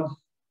 which falls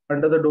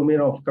under the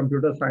domain of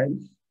computer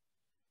science.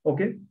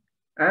 Okay.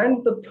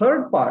 And the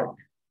third part,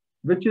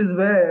 which is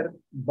where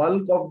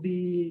bulk of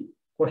the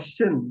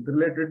question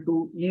related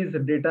to is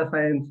data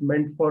science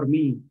meant for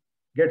me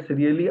gets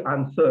really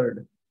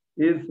answered,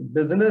 is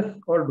business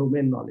or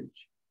domain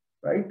knowledge,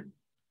 right?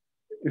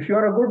 If you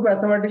are a good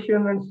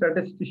mathematician and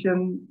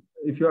statistician,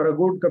 if you are a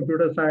good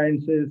computer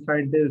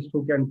scientist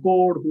who can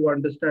code, who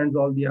understands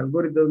all the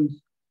algorithms,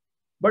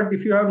 but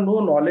if you have no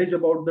knowledge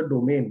about the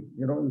domain,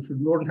 if you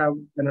don't have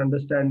an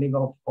understanding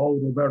of how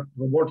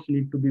robots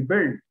need to be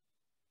built,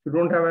 you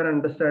don't have an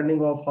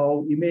understanding of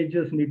how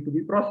images need to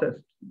be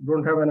processed, you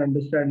don't have an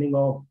understanding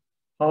of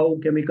how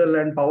chemical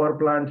and power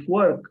plants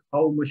work,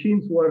 how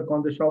machines work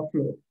on the shop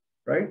floor,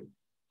 right?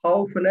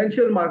 How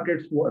financial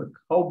markets work,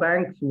 how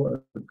banks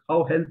work,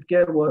 how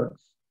healthcare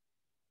works,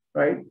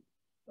 right?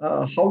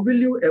 How will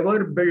you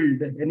ever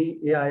build any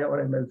AI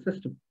or ML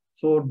system?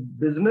 So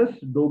business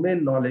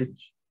domain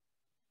knowledge,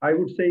 I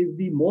would say, is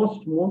the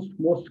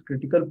most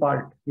critical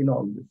part in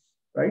all this,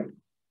 right?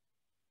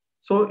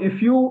 So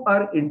if you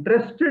are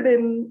interested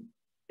in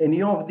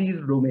any of these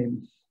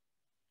domains,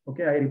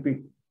 okay, I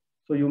repeat,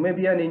 so you may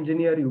be an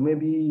engineer, you may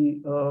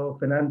be a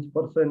finance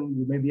person,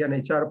 you may be an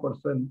HR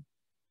person,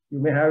 you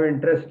may have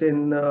interest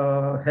in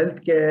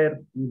healthcare,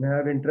 you may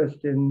have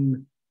interest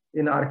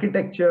in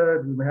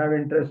architecture, you may have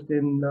interest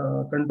in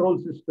control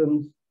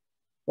systems,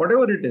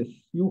 whatever it is,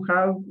 you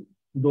have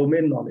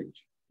domain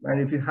knowledge. And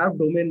if you have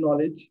domain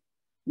knowledge,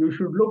 you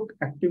should look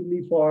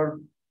actively for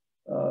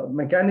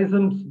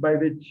mechanisms by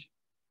which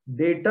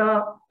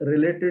data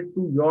related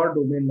to your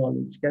domain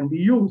knowledge can be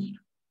used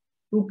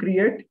to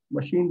create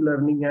machine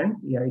learning and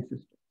AI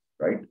systems,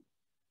 right?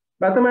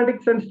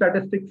 Mathematics and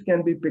statistics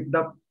can be picked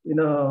up in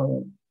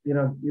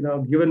a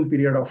given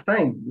period of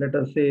time. Let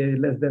us say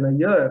less than a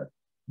year.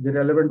 The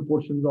relevant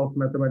portions of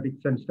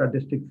mathematics and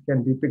statistics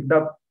can be picked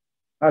up.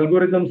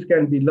 Algorithms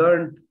can be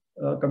learned.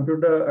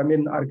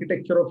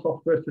 Architecture of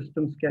software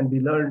systems can be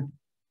learned.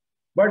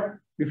 But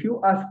if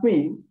you ask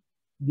me,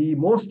 the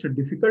most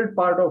difficult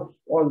part of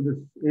all this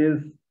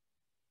is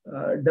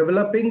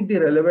developing the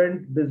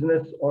relevant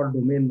business or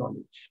domain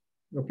knowledge.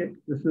 Okay,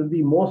 this is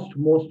the most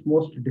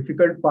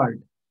difficult part.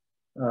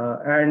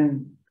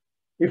 And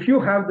if you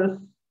have this,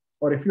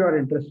 or if you are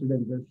interested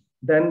in this,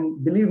 then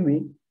believe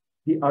me,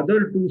 the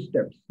other two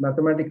steps,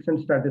 mathematics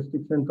and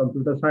statistics and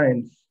computer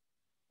science,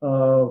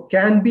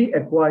 can be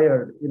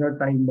acquired in a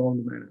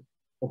time-bound manner.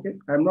 Okay,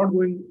 I'm not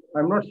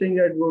saying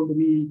that it's going to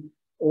be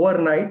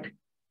overnight.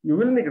 You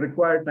will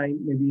require time,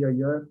 maybe a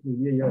year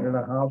and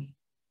a half,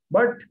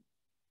 but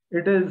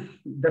it is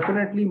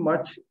definitely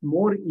much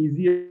more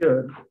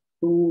easier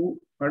to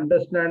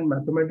understand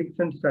mathematics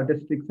and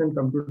statistics and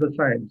computer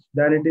science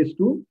than it is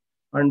to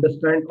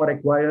understand or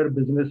acquire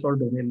business or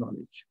domain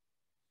knowledge.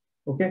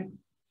 Okay.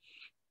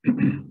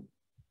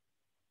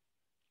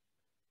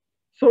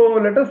 So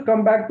let us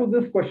come back to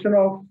this question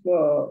of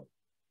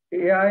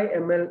AI,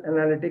 ML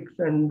analytics,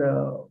 and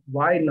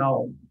why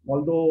now?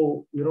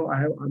 Although I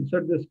have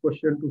answered this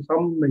question to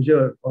some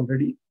measure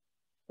already,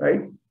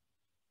 right?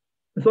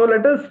 So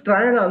let us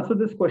try and answer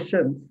this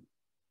question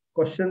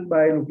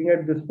by looking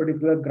at this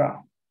particular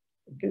graph.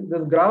 Okay,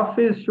 this graph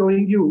is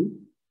showing you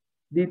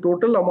the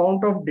total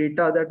amount of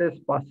data that is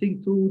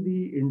passing through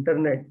the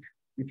internet.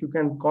 If you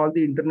can call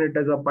the internet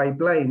as a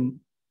pipeline,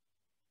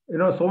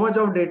 so much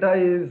of data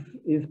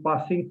is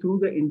passing through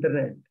the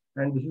internet,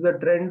 and this is a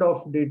trend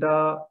of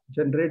data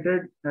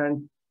generated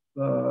and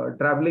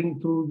traveling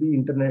through the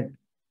internet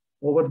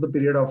over the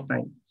period of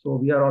time. So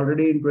we are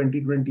already in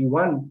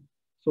 2021.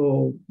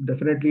 So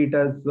definitely it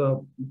has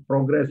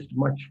progressed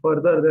much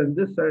further than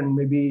this and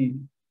maybe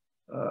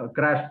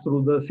crashed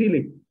through the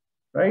ceiling,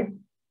 right?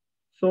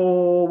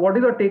 So what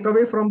is the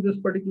takeaway from this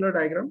particular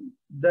diagram?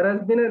 There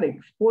has been an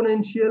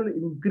exponential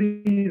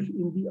increase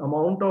in the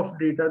amount of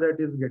data that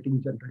is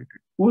getting generated.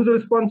 Who is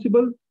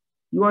responsible?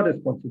 You are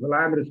responsible.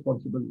 I am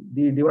responsible.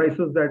 The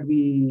devices that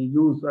we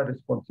use are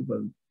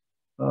responsible.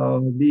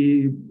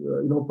 The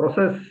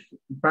process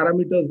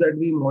parameters that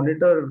we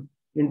monitor,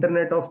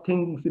 Internet of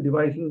Things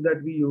devices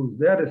that we use,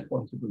 they are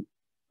responsible,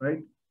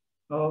 right?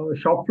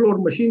 Shop floor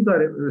machines are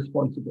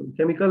responsible.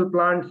 Chemical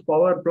plants,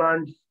 power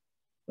plants,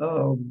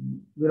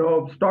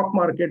 stock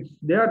markets,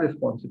 they are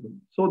responsible.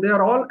 So they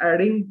are all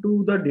adding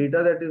to the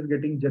data that is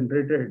getting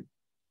generated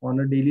on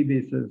a daily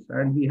basis.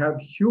 And we have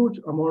huge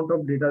amount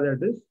of data that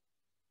is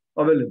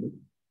available,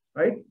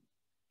 right?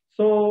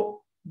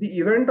 So the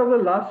event of the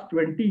last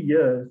 20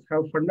 years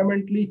have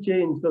fundamentally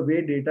changed the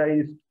way data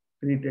is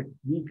treated.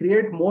 We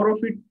create more of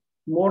it,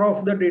 more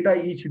of the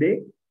data each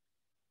day.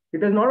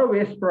 It is not a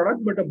waste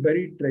product, but a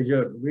buried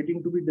treasure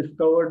waiting to be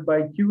discovered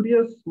by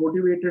curious,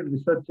 motivated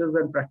researchers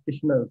and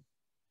practitioners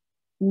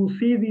who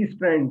see these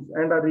trends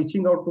and are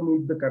reaching out to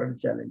meet the current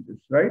challenges,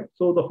 right?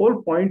 So the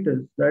whole point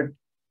is that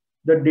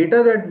the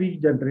data that we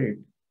generate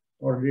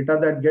or data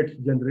that gets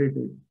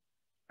generated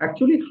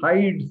actually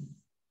hides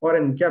or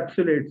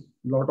encapsulates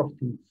a lot of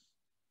things,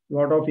 a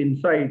lot of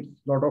insights,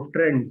 a lot of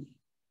trends,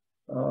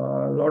 a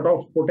lot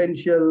of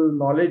potential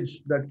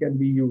knowledge that can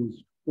be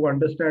used to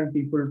understand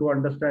people, to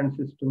understand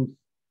systems,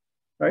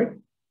 right?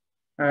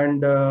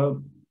 And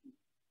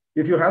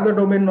if you have the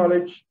domain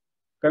knowledge,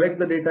 collect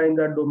the data in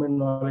that domain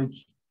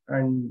knowledge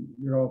and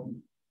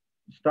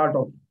start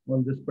off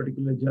on this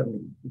particular journey.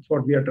 It's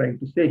what we are trying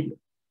to say here,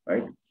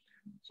 right?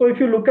 So if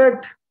you look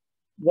at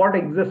what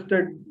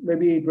existed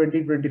maybe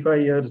 20,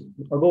 25 years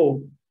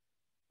ago,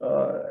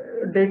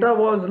 data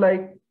was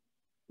like,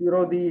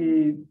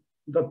 the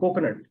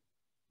coconut.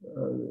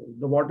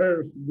 The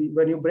water,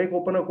 when you break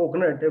open a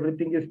coconut,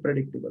 everything is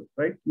predictable,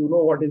 right? You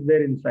know what is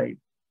there inside.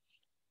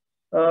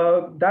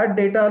 That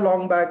data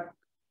long back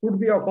could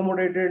be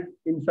accommodated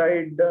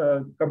inside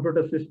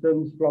computer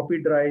systems,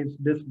 floppy drives,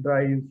 disk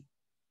drives,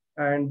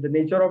 and the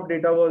nature of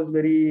data was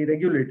very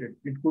regulated.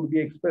 It could be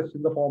expressed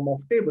in the form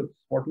of tables,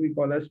 what we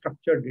call as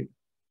structured data,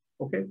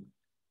 okay?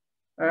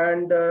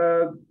 And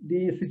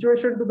the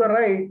situation to the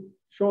right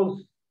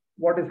shows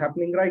what is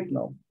happening right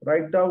now.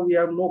 Right now, we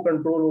have no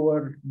control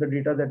over the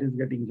data that is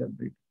getting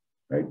generated,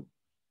 right?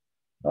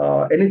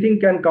 Anything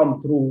can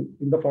come through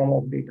in the form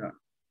of data.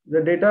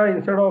 The data,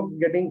 instead of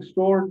getting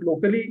stored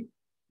locally,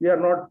 we are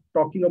now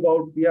talking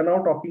about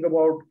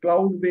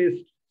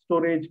cloud-based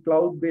storage,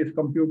 cloud-based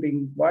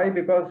computing. Why?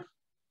 Because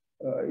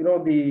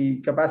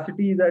the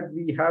capacity that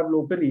we have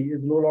locally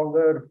is no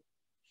longer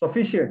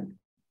sufficient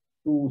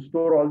to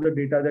store all the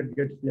data that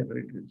gets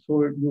generated.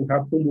 So you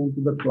have to move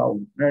to the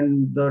cloud.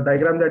 And the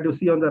diagram that you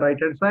see on the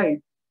right-hand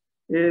side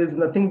is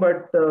nothing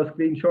but a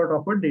screenshot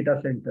of a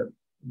data center,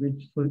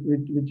 which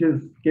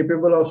is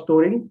capable of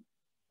storing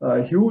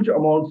huge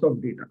amounts of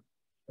data,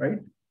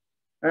 right?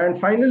 And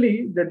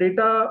finally, the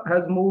data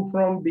has moved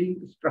from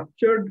being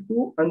structured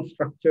to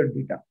unstructured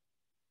data.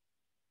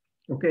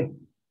 Okay.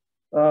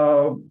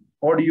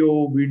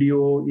 Audio,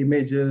 video,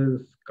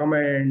 images,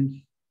 comments,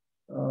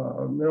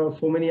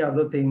 so many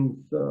other things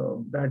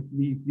that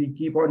we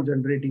keep on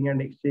generating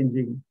and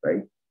exchanging,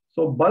 right?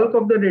 So bulk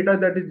of the data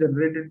that is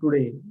generated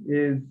today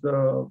is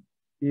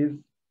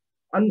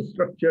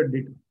unstructured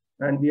data,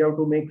 and we have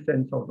to make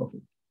sense out of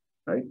it,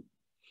 right?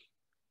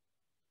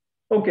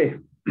 Okay.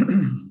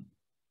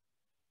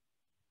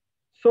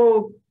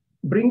 So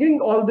bringing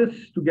all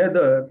this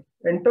together,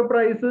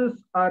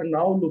 enterprises are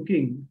now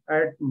looking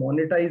at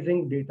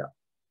monetizing data.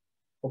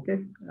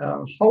 Okay,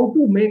 how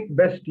to make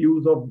best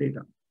use of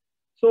data.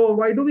 So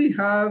why do we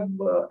have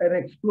an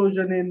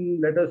explosion in,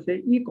 let us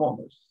say,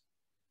 e-commerce,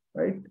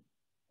 right?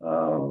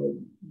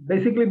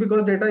 Basically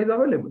because data is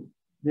available.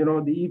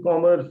 The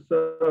e-commerce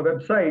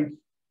websites,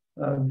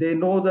 they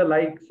know the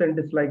likes and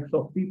dislikes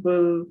of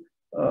people,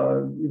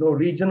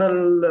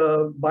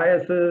 regional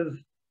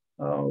biases,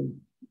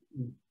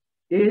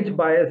 age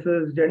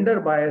biases, gender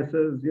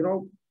biases,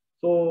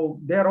 so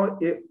they are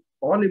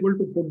all able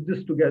to put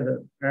this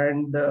together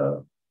and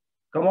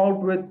come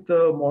out with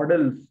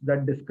models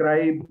that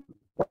describe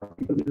what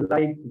people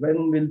like,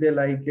 when will they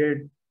like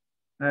it,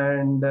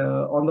 and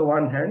on the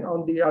one hand.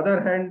 On the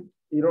other hand,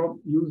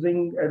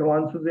 using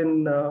advances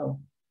in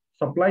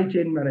supply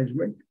chain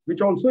management,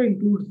 which also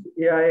includes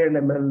AI and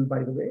ML,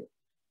 by the way,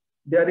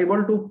 they are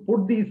able to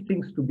put these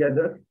things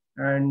together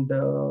and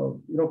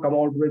come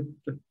out with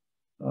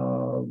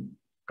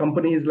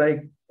companies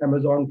like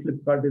Amazon,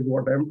 Flipkart is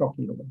what I'm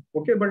talking about.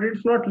 Okay, but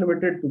it's not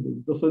limited to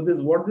this. So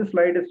what this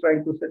slide is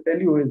trying to tell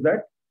you is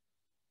that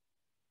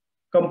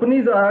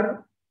companies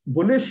are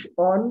bullish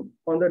on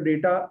the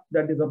data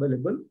that is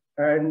available,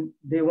 and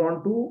they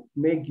want to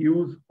make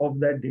use of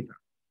that data,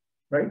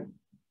 right?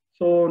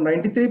 So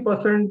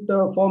 93%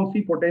 firms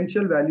see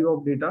potential value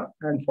of data,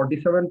 and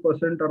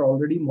 47% are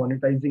already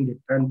monetizing it.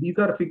 And these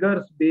are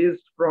figures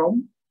based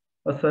from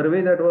a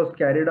survey that was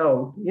carried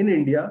out in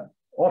India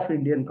of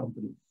Indian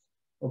companies.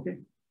 Okay.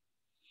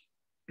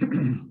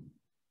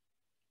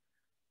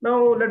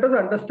 Now, let us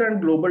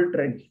understand global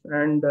trends.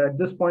 And at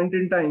this point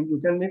in time, you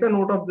can make a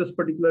note of this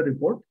particular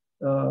report,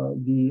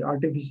 the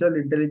Artificial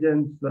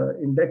Intelligence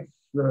Index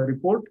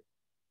report,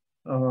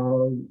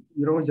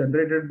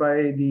 generated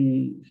by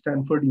the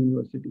Stanford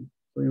University.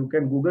 So you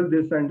can Google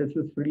this, and this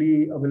is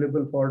freely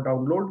available for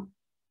download.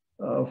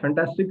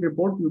 Fantastic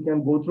report. You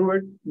can go through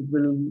it. It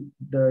will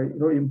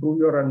improve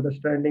your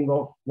understanding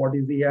of what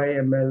is AI,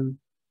 ML,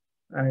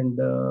 and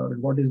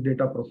what is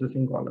data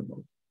processing all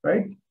about,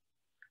 right?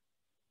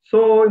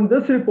 So in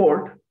this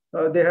report,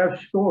 they have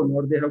shown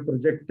or they have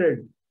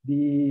projected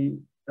the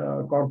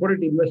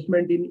corporate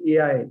investment in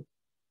AI,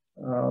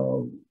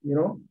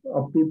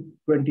 up to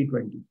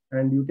 2020.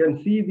 And you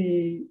can see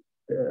the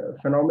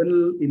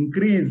phenomenal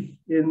increase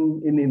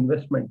in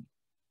investment,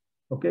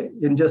 okay,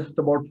 in just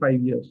about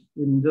 5 years.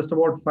 In just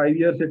about 5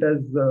 years, it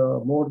has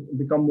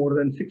become more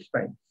than 6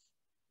 times,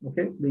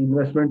 okay, the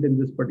investment in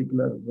this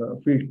particular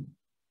field,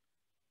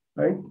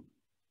 right?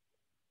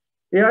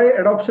 AI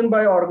adoption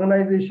by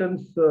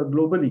organizations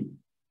globally,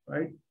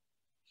 right?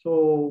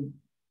 So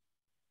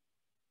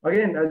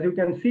again, as you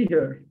can see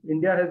here,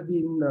 India has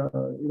been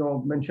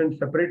mentioned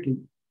separately,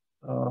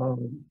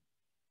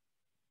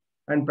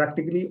 and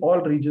practically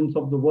all regions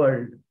of the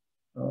world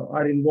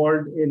are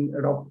involved in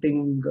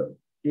adopting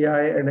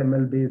AI and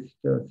ML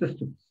based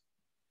systems.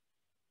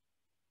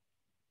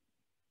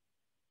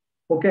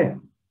 Okay.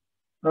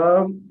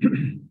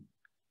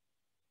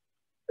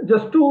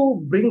 Just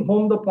to bring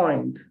home the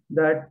point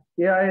that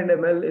AI and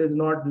ML is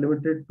not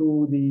limited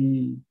to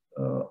the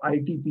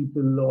IT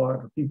people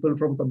or people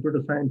from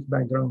computer science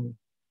background.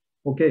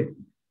 Okay.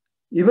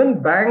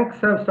 Even banks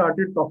have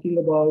started talking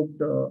about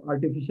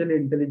artificial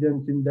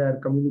intelligence in their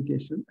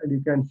communication. And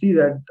you can see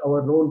that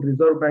our own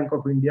Reserve Bank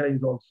of India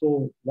is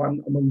also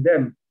one among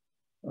them,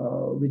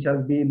 which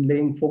has been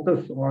laying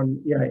focus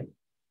on AI,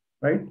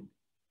 right?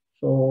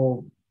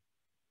 So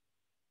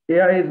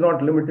AI is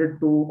not limited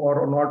to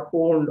or not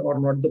owned or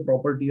not the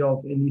property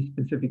of any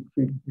specific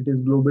field. It is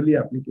globally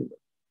applicable,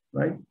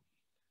 right?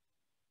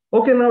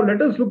 Okay, now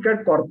let us look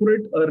at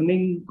corporate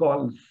earning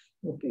calls.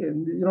 Okay,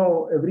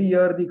 every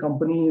year the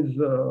companies,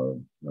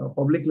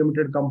 public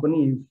limited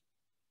companies,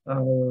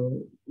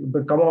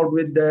 come out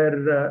with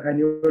their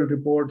annual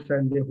reports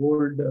and they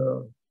hold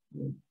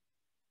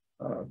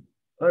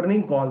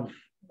earning calls,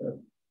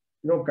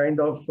 kind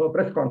of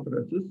press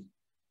conferences,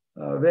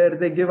 where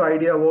they give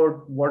idea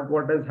about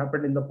what has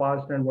happened in the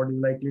past and what is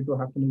likely to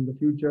happen in the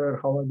future,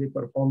 how are they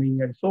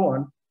performing, and so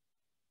on.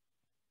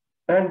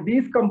 And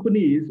these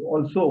companies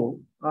also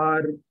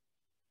are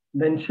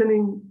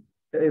mentioning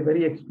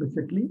very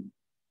explicitly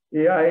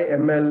AI,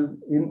 ML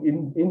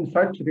in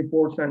such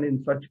reports and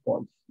in such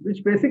calls,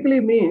 which basically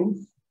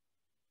means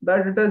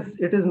that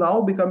it is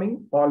now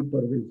becoming all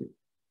pervasive,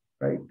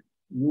 right?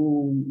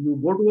 You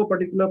go to a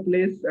particular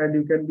place and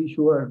you can be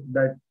sure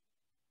that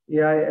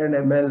AI and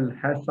ML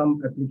has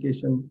some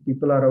application,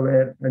 people are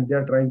aware and they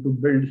are trying to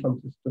build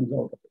some systems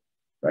out of it,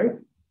 right?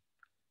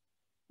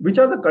 Which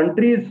are the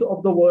countries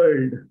of the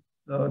world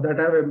that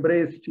have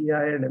embraced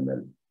AI and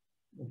ML?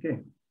 Okay,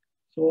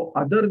 so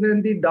other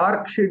than the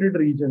dark shaded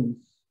regions,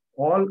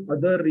 all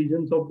other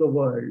regions of the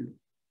world,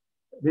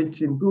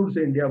 which includes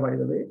India, by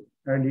the way,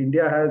 and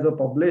India has a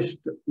published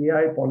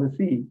AI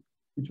policy,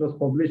 which was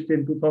published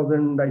in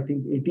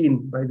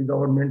 2018 by the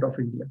government of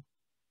India,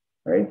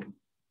 right?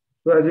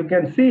 So as you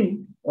can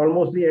see,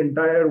 almost the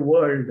entire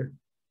world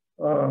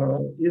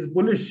is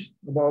bullish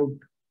about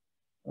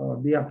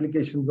the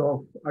applications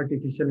of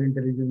artificial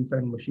intelligence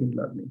and machine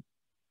learning,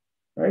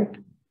 right?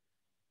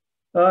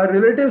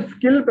 Relative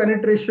skill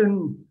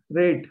penetration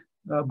rate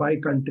by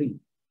country,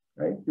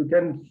 right? You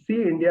can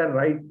see India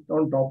right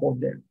on top of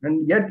that.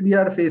 And yet we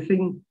are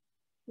facing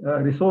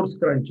resource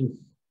crunches.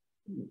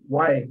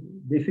 Why?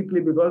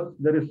 Basically because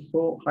there is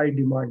so high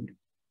demand.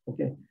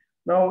 Okay.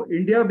 Now,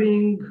 India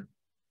being,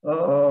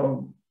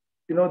 the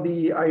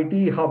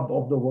IT hub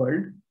of the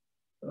world,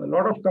 a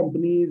lot of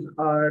companies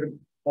are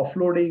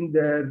offloading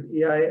their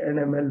AI and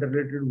ML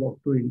related work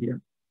to India.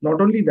 Not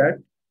only that,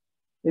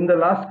 in the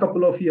last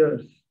couple of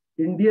years,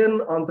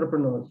 Indian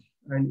entrepreneurs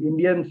and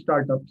Indian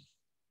startups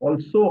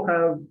also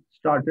have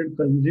started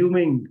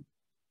consuming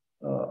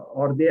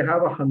or they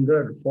have a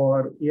hunger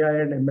for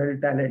AI and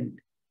ML talent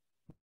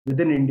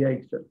within India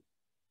itself.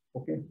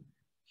 Okay.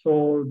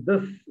 So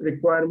this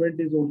requirement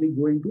is only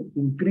going to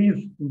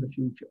increase in the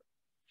future.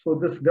 So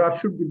this graph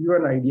should give you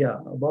an idea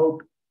about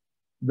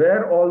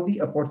where all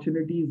the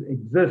opportunities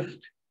exist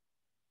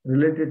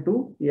related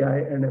to AI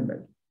and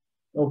ML.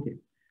 Okay.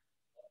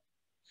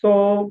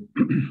 So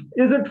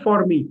is it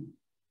for me,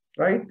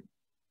 right?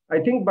 I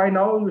think by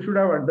now you should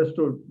have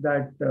understood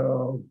that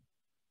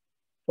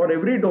for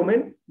every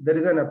domain, there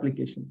is an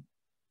application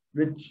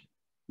which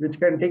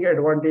can take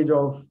advantage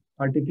of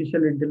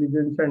artificial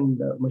intelligence and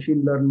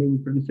machine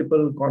learning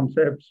principle,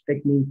 concepts,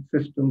 techniques,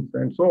 systems,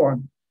 and so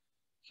on.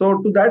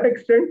 So to that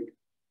extent,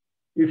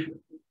 if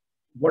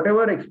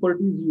whatever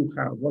expertise you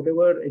have,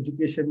 whatever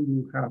education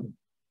you have,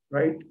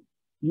 right,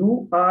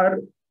 you are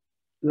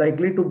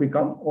likely to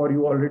become, or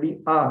you already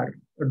are,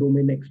 a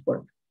domain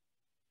expert.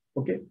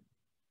 Okay.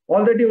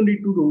 All that you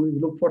need to do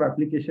is look for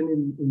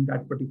application in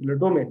that particular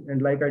domain.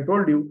 And like I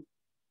told you,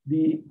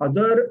 the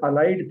other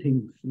allied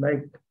things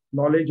like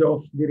knowledge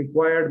of the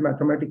required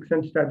mathematics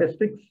and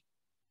statistics,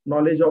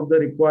 knowledge of the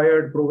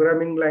required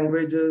programming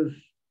languages,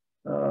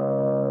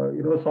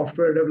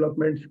 software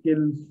development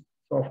skills,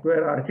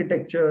 software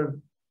architecture,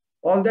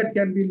 all that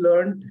can be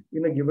learned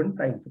in a given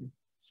time frame.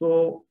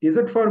 So is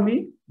it for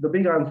me? The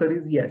big answer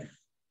is yes.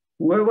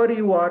 whoever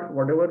you are,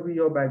 whatever be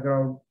your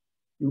background,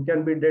 you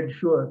can be dead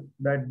sure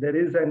that there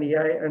is an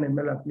AI and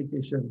ML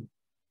application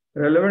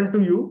relevant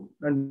to you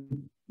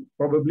and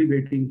probably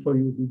waiting for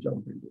you to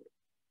jump into it,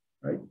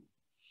 right?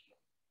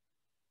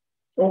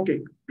 Okay.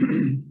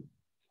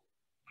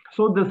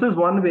 So this is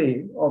one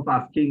way of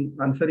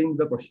answering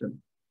the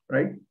question,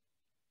 right?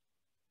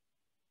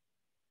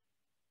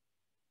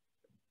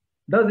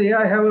 Does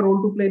AI have a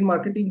role to play in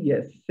marketing?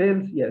 Yes.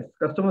 Sales? Yes.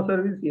 Customer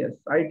service? Yes.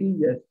 IT?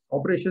 Yes.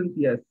 Operations?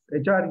 Yes.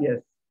 HR? Yes.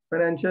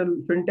 Financial,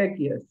 fintech?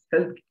 Yes.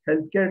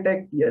 Healthcare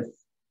tech? Yes.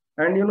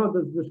 And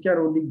this can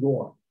only go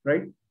on,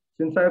 right?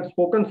 Since I have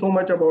spoken so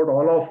much about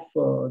all of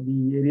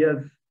the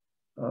areas,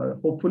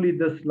 hopefully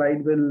this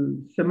slide will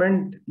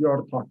cement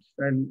your thoughts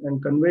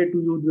and convey to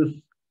you this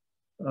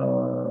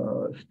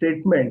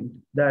statement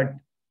that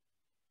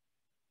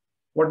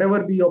whatever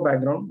be your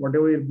background,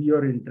 whatever be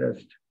your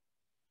interest,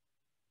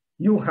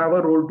 you have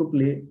a role to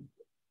play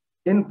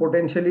in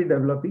potentially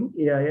developing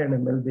AI and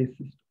ML based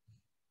systems,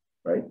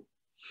 right?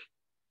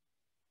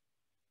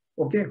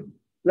 Okay,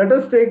 let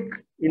us take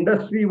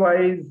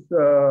industry-wise,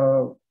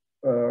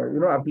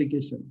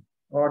 application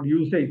or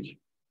usage.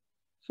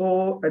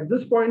 So at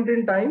this point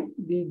in time,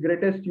 the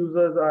greatest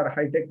users are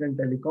high-tech and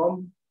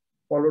telecom,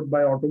 followed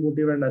by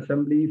automotive and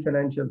assembly,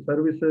 financial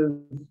services,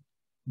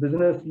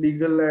 business,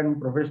 legal and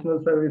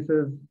professional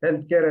services,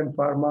 healthcare and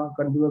pharma,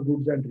 consumer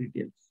goods and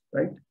retails,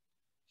 right?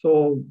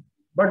 So,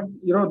 but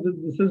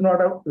this is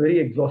not a very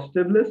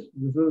exhaustive list.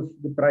 This is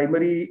the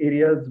primary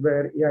areas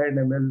where AI and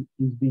ML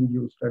is being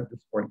used at this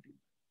point.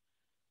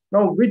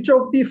 Now, which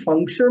of the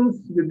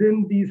functions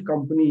within these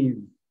companies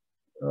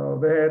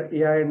where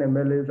AI and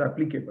ML is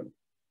applicable?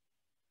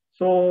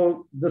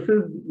 So this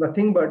is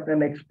nothing but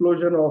an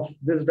explosion of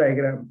this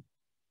diagram,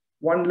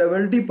 one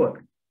level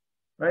deeper,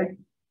 right?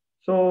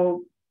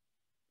 So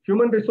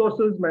human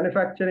resources,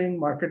 manufacturing,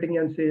 marketing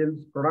and sales,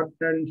 product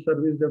and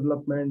service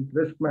development,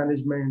 risk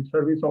management,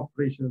 service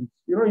operations,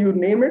 you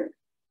name it.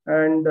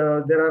 And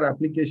there are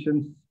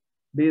applications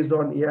based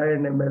on AI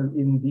and ML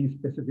in these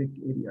specific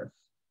areas.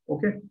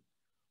 Okay.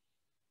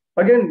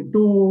 Again,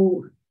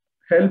 to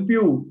help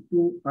you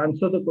to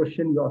answer the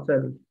question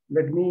yourself,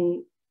 let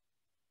me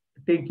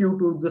take you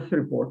to this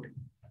report,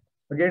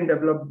 again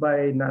developed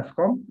by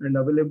NASSCOM and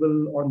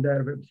available on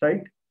their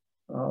website.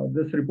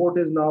 This report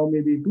is now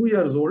maybe 2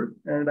 years old,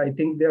 and I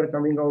think they are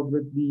coming out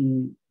with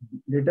the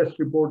latest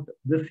report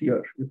this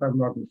year, if I'm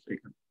not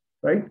mistaken,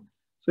 right?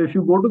 So if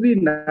you go to the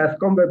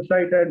NASSCOM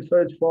website and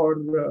search for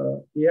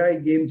AI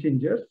game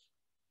changers,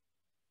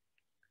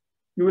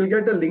 you will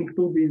get a link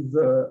to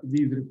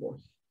these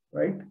reports,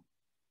 right?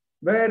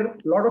 Where a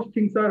lot of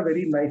things are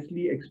very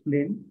nicely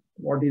explained.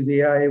 What is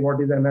AI? What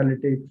is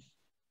analytics?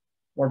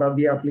 What are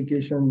the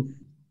applications?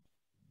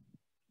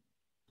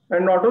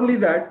 And not only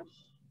that,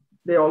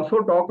 they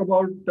also talk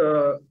about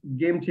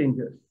game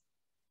changers.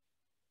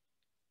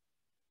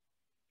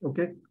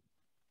 Okay.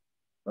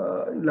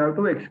 You'll have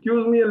to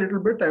excuse me a little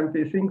bit. I'm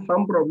facing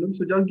some problems,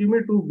 so just give me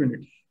 2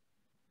 minutes.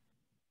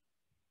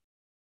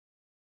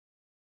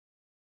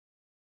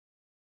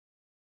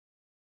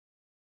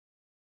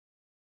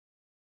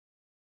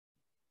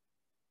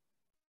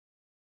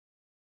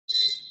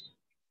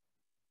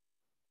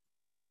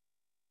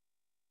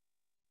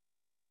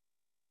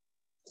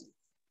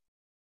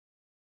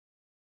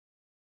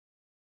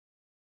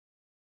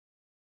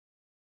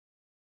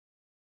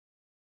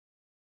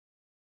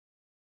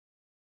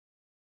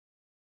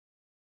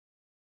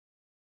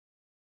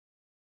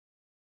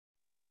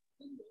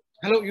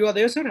 Hello, you are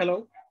there, sir?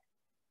 Hello.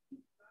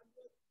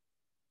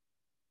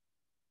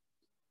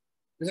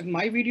 Is it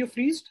my video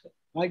freezed?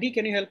 ID,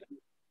 can you help?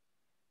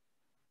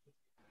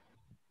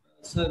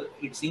 Sir,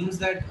 it seems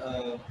that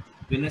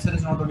Vinay sir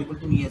is not audible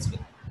to me as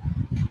well.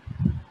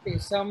 Okay,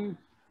 some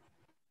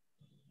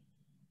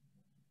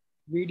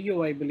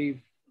video, I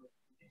believe.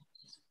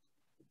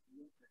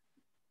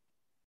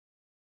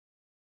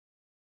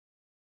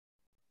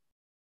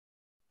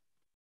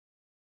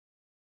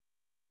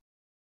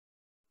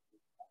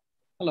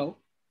 Hello.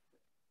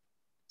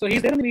 So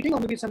he's there in the meeting,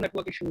 or maybe some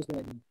network issues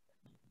there.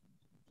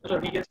 So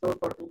he gets out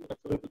for 2 minutes.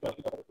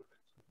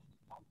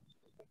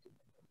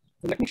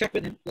 So let me check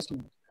with him. Just a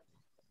minute.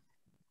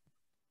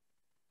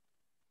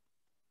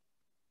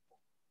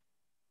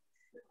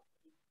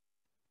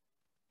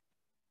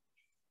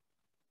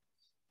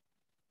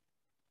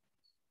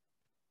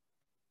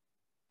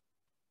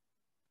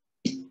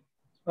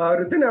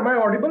 Ritin, am I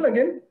audible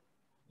again?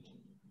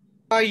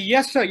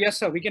 Yes, sir. Yes,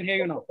 sir. We can hear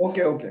you now.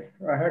 Okay, okay.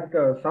 I had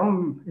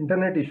some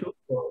internet issues.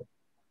 So...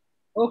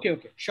 Okay,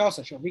 okay. Sure,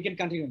 sir. Sure. We can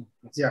continue now.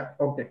 Yes. Yeah,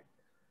 okay.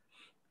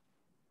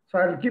 So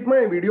I'll keep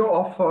my video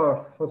off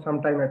for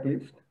some time at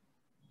least.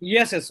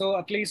 Yes, yes. So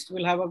at least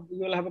we'll have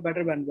a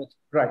better bandwidth.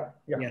 Right.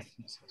 Yeah. Yes.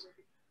 Yes, yes.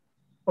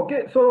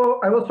 Okay. So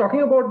I was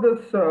talking about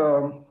this,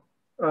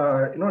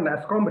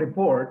 NASSCOM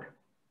report,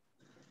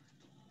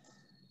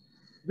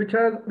 which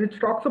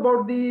talks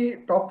about the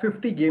top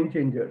 50 game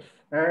changers,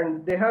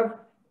 and they have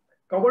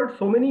covered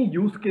so many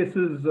use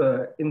cases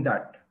in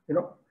that.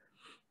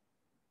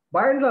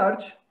 By and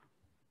large,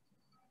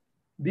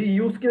 The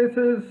use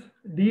cases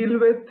deal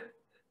with,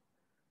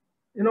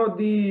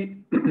 the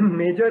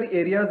major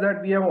areas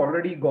that we have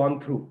already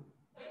gone through.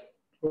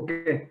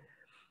 Okay,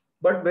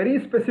 but very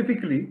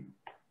specifically,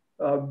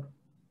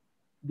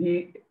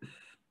 the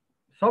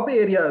sub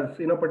areas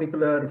in a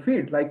particular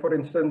field, like for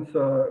instance,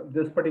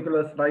 this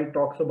particular slide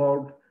talks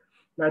about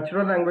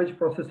natural language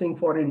processing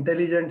for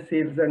intelligent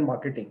sales and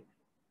marketing,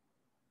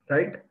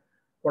 right?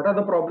 What are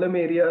the problem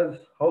areas,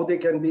 how they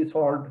can be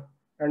solved,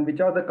 and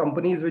which are the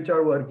companies which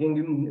are working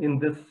in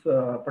this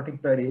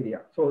particular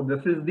area. So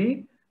this is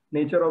the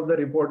nature of the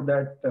report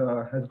that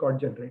has got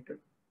generated,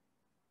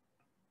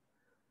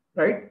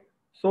 right?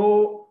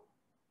 So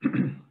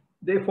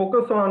they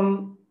focus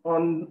on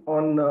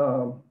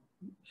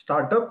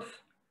startups,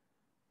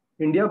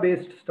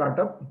 India-based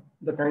startup,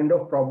 the kind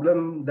of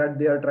problem that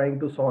they are trying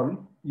to solve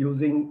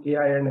using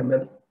AI and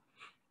ML.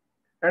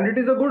 And it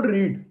is a good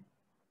read.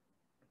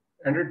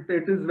 And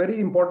it is very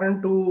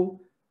important to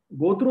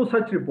go through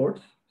such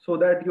reports so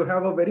that you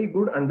have a very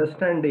good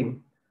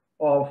understanding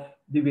of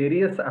the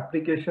various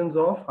applications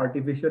of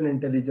artificial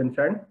intelligence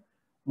and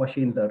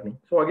machine learning.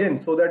 So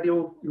again, so that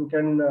you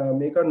can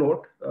make a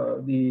note,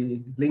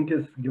 the link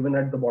is given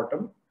at the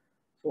bottom.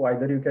 So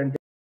either you can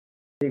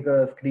take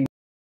a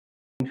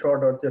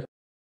screenshot or just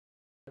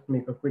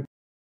make a quick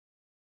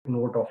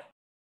note of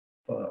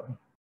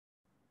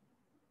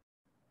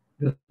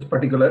this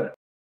particular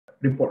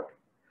report,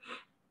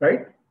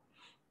 right?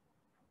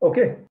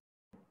 Okay.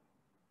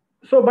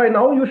 So by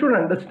now you should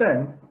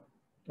understand,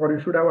 or you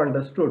should have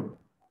understood,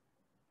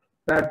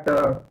 that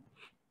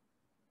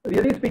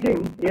really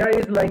speaking, AI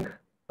is like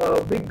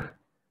a big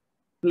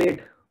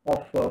plate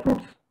of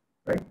fruits,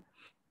 right?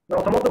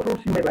 Now, some of the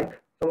fruits you may like,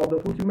 some of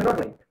the fruits you may not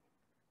like.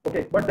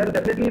 Okay, but there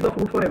definitely is a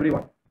fruit for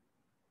everyone.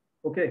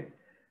 Okay,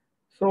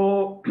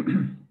 so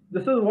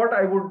this is what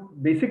I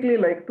would basically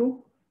like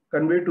to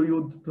convey to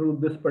you through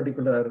this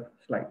particular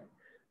slide.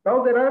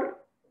 Now, there are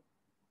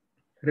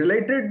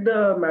related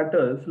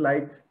matters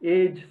like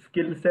age,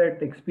 skill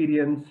set,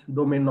 experience,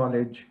 domain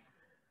knowledge.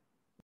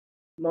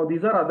 Now,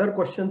 these are other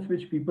questions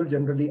which people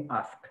generally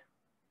ask,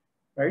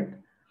 right?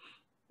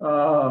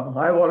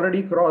 I've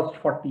already crossed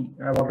 40,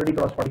 I've already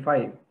crossed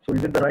 45. So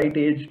is it the right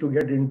age to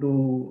get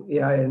into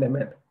AI and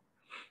ML?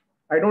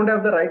 I don't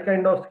have the right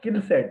kind of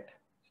skill set.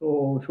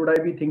 So should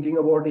I be thinking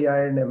about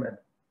AI and ML?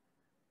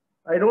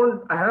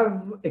 I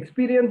have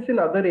experience in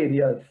other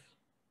areas.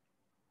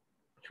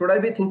 Should I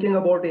be thinking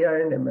about AI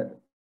and ML?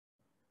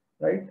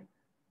 Right?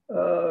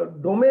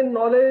 Domain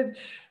knowledge,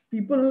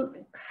 people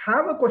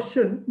have a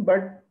question,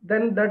 but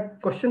then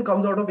that question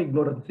comes out of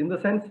ignorance, in the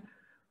sense,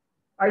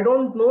 I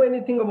don't know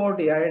anything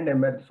about AI and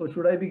ML, so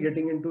should I be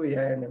getting into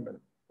AI and ML?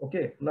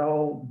 Okay,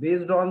 now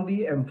based on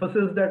the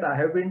emphasis that I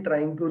have been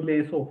trying to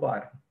lay so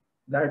far,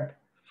 that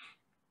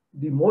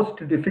the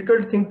most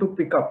difficult thing to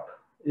pick up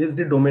is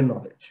the domain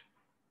knowledge.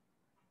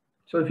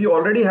 So if you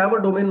already have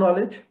a domain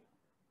knowledge,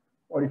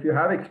 or if you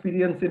have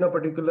experience in a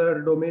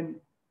particular domain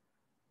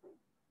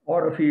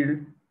or a field,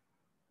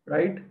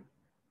 right?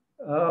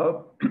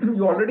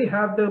 You already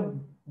have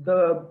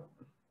the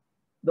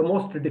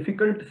most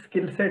difficult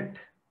skill set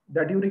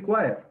that you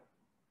require,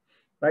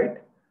 right?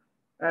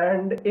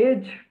 And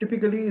age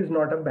typically is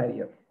not a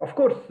barrier. Of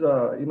course,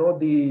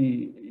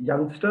 the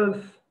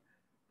youngsters,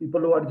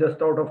 people who are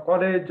just out of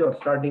college or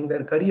starting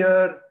their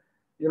career,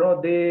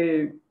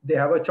 they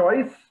have a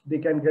choice. They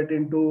can get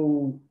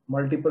into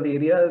multiple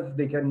areas.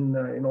 They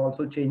can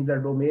also change their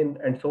domain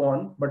and so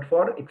on. But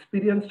for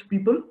experienced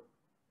people,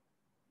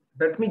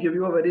 let me give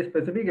you a very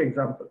specific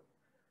example.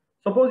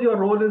 Suppose your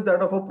role is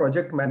that of a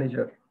project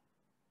manager,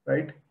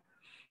 right?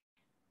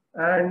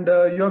 And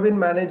you have been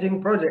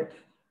managing projects.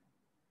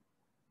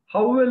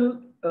 How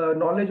will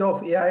knowledge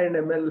of AI and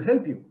ML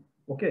help you?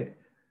 Okay.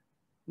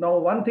 Now,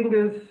 one thing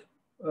is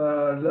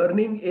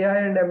learning AI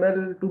and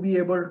ML to be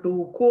able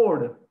to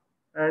code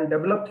and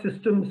develop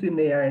systems in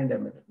AI and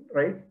ML,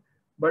 right?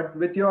 But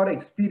with your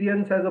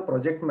experience as a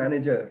project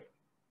manager,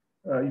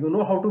 you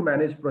know how to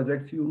manage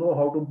projects, you know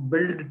how to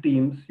build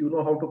teams, you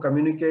know how to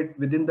communicate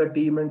within the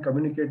team and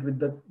communicate with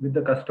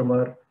the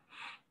customer.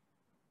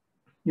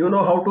 You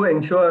know how to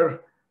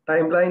ensure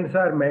timelines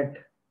are met,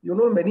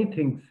 many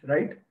things,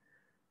 right?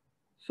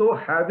 So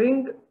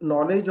having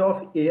knowledge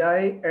of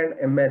AI and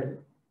ML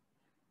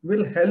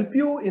will help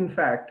you, in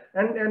fact,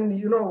 and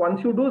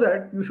once you do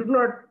that, you should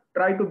not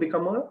try to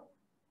become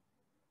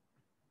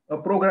a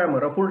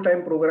programmer, a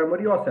full-time programmer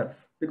yourself,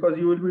 because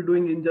you will be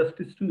doing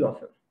injustice to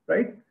yourself,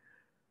 right?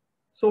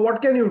 So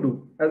what can you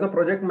do as a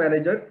project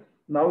manager?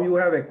 Now you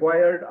have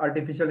acquired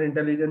artificial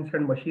intelligence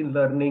and machine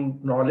learning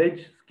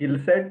knowledge, skill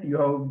set. You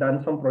have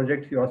done some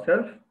projects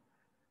yourself,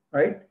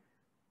 right?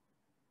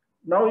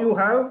 Now you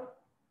have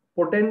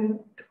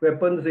potent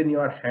weapons in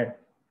your hand.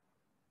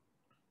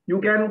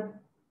 You can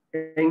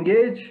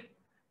engage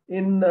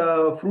in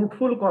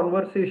fruitful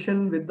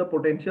conversation with the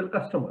potential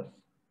customers.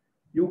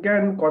 You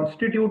can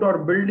constitute or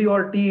build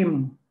your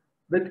team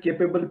with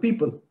capable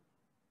people.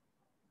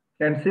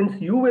 And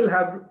since you will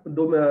have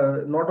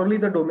not only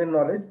the domain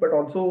knowledge, but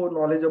also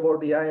knowledge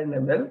about AI and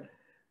ML,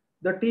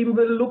 the team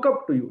will look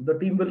up to you, the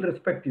team will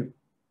respect you,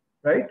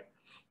 right?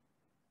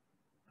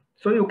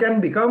 So you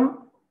can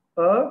become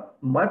a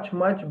much,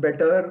 much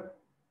better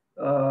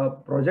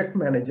project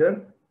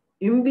manager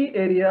in the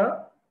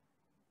area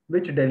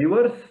which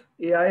delivers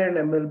AI and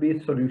ML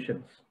based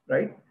solutions,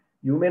 right?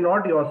 You may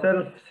not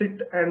yourself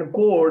sit and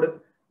code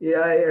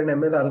AI and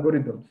ML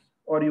algorithms,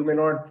 or you may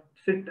not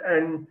sit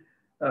and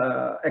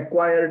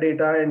acquire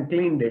data and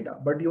clean data,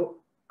 but you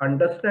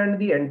understand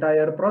the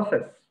entire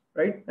process,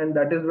 right? And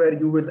that is where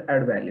you will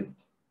add value.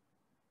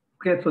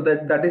 Okay, so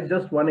that is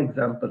just one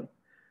example.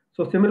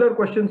 So similar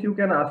questions you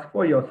can ask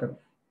for yourself.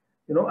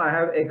 You know, I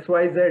have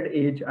XYZ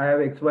age, I have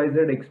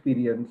XYZ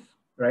experience,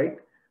 right?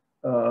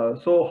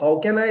 So how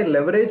can I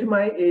leverage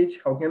my age?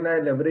 How can I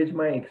leverage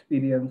my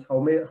experience?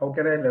 How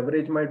can I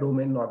leverage my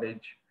domain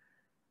knowledge?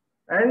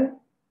 And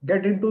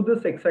get into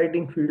this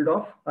exciting field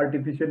of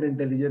artificial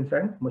intelligence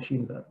and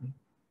machine learning.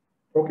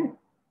 Okay.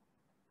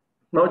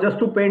 Now, just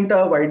to paint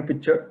a wide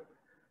picture,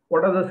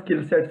 what are the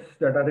skill sets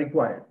that are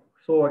required?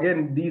 So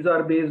again, these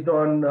are based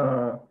on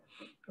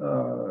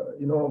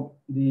you know,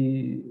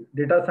 the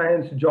data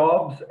science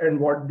jobs and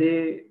what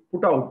they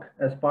put out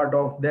as part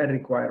of their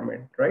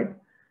requirement, right?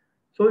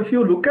 So if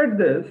you look at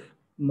this,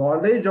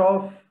 knowledge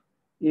of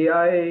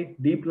AI,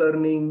 deep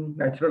learning,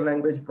 natural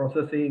language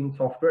processing,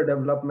 software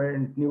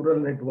development, neural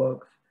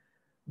networks,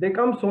 they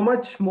come so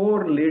much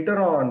more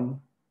later on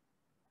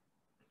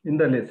in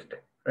the list,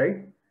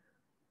 right?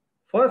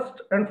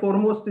 First and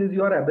foremost is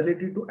your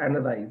ability to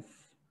analyze,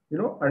 you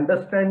know,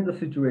 understand the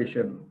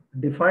situation,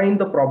 define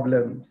the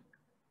problems,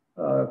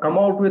 come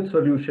out with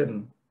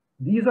solution.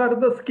 These are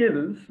the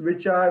skills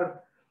which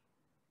are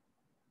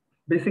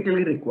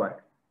basically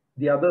required.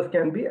 The others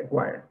can be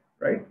acquired,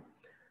 right?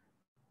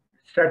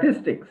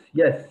 Statistics,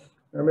 yes.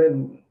 I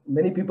mean,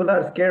 many people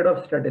are scared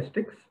of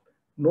statistics.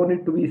 No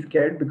need to be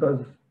scared,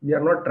 because we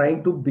are not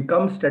trying to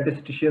become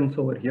statisticians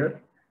over here.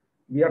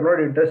 We are not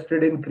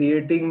interested in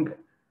creating,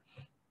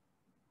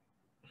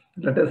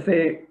 let us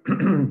say,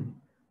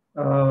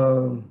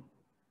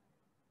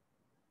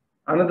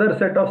 another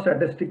set of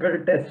statistical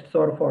tests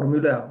or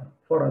formula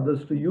for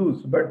others to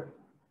use. But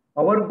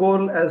our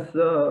goal as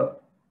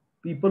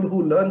people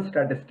who learn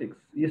statistics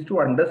is to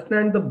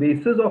understand the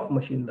basis of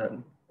machine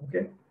learning.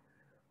 Okay,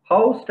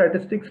 how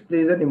statistics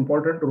plays an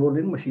important role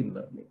in machine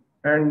learning,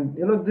 and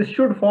you know, this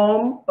should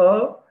form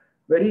a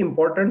very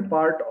important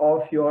part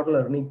of your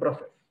learning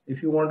process.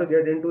 If you want to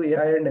get into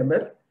AI and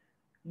ML,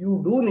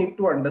 you do need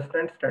to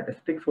understand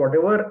statistics,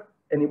 whatever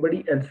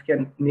anybody else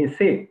may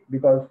say,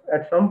 because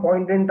at some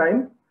point in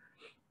time,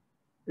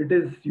 it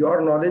is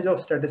your knowledge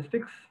of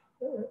statistics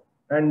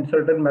and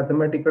certain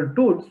mathematical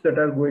tools that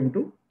are going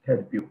to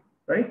help you,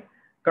 right?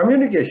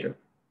 Communication,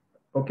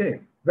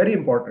 okay, very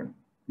important.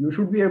 You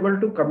should be able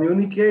to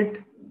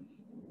communicate,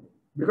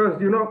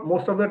 because you know,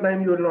 most of the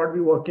time you will not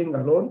be working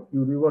alone.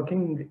 You'll be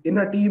working in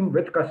a team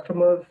with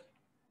customers,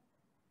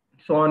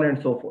 so on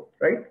and so forth,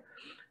 right?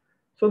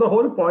 So the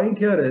whole point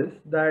here is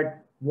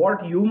that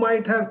what you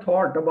might have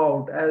thought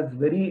about as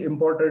very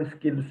important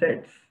skill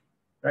sets,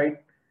 right,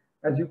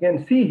 as you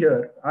can see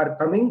here, are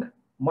coming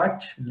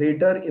much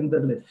later in the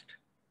list.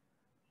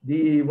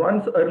 The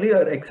ones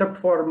earlier,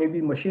 except for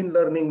maybe machine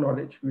learning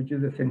knowledge, which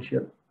is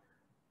essential,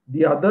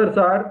 the others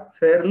are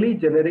fairly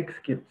generic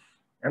skills: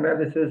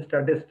 analysis,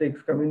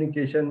 statistics,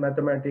 communication,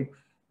 mathematics,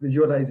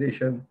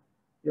 visualization.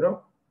 You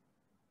know,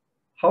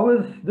 how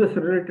is this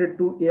related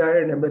to AI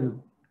and ML,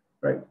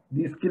 right?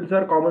 These skills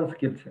are common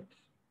skill sets.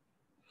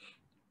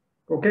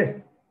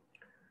 Okay.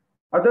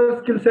 Other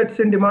skill sets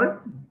in demand?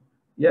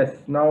 Yes.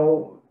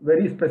 Now,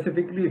 very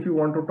specifically, if you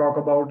want to talk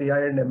about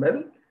AI and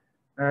ML,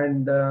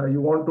 and you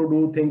want to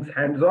do things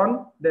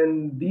hands-on,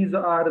 then these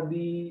are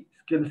the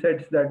skill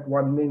sets that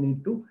one may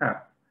need to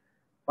have: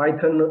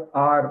 Python,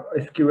 R,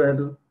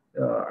 SQL,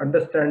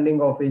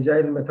 understanding of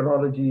agile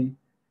methodology,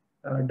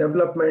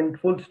 development,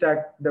 full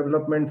stack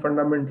development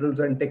fundamentals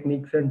and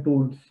techniques and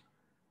tools,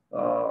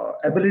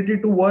 ability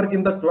to work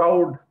in the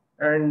cloud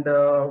and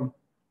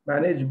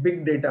manage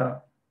big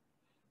data,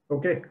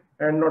 okay,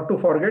 and not to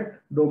forget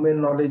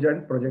domain knowledge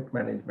and project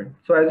management.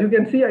 So as you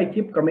can see, I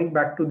keep coming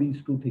back to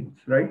these two things,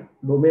 right?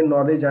 Domain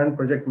knowledge and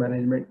project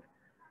management,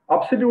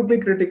 absolutely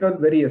critical,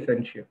 very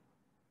essential.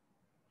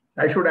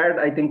 I should add,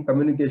 I think,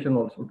 communication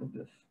also to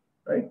this,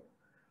 right?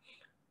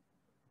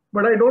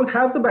 But I don't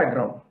have the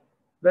background.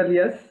 Well,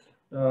 yes,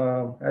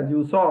 as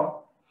you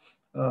saw,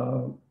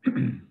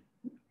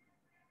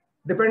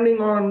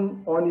 depending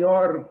on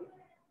your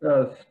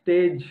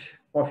stage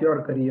of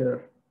your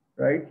career,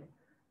 right?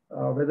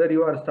 Whether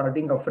you are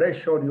starting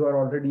afresh or you are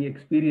already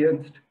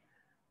experienced,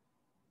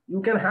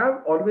 you can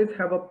always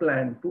have a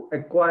plan to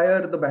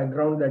acquire the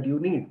background that you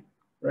need,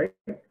 right?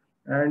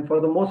 And for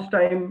the most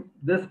time,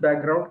 this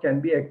background can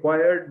be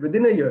acquired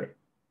within a year.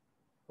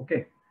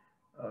 Okay.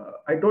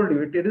 I told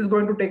you, it is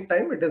going to take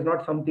time. It is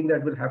not something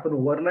that will happen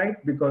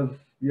overnight, because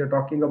we are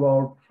talking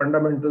about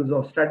fundamentals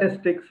of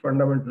statistics,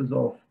 fundamentals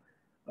of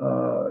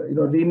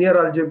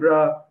linear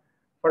algebra,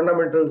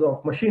 fundamentals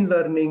of machine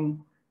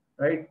learning,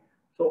 right?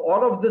 So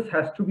all of this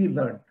has to be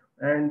learned,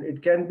 and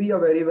it can be a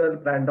very well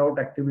planned out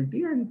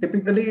activity, and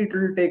typically it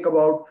will take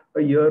about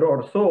a year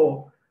or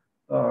so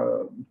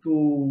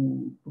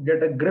to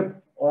get a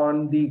grip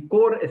on the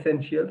core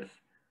essentials,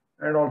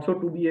 and also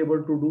to be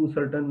able to do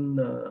certain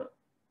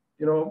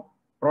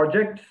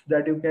projects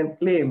that you can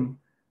claim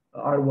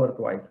are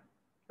worthwhile,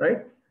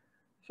 right?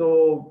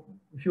 So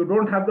if you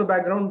don't have the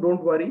background,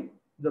 don't worry,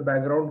 the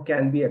background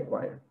can be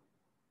acquired.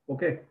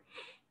 Okay,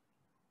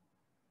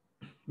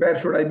 where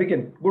should I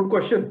begin? Good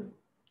question.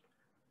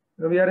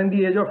 We are in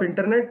the age of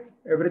internet,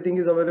 everything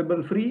is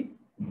available free,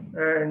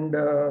 and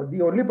the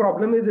only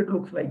problem is it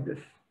looks like this,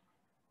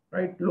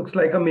 right? Looks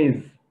like a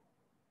maze.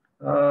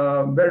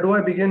 Where do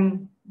I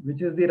begin?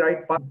 Which is the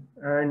right path?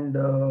 And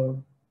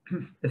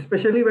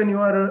especially when you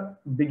are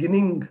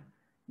beginning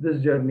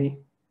this journey,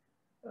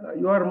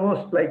 you are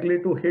most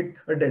likely to hit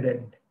a dead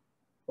end.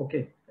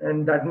 Okay,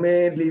 and that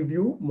may leave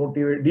you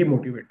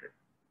demotivated,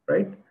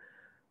 right?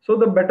 So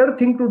the better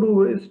thing to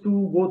do is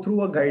to go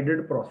through a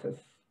guided process.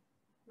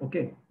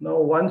 Okay, now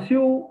once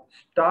you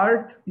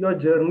start your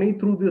journey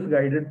through this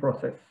guided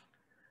process,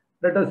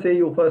 let us say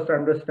you first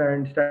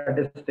understand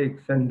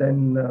statistics, and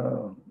then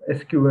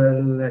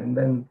SQL, and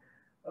then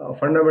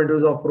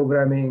fundamentals of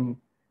programming,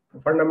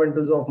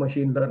 fundamentals of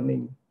machine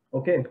learning.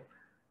 Okay,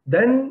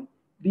 then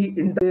the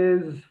internet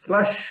is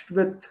flushed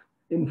with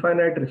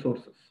infinite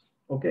resources.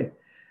 Okay,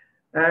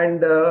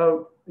 and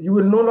you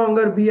will no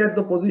longer be at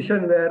the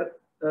position where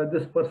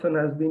this person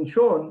has been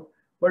shown,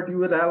 but you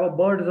will have a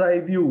bird's eye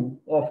view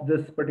of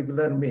this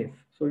particular maze.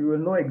 So you will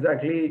know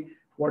exactly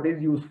what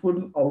is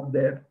useful out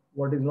there,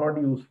 what is not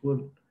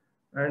useful,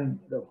 and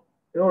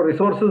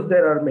resources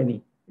there are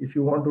many if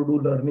you want to do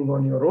learning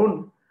on your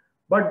own.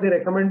 But the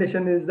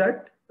recommendation is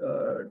that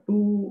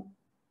to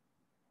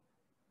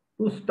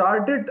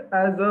start it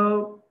as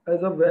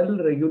a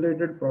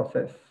well-regulated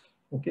process.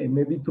 Okay,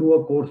 maybe through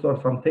a course or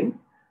something,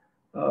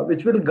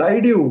 which will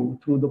guide you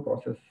through the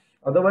process.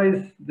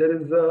 Otherwise, there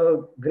is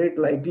a great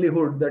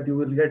likelihood that you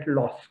will get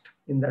lost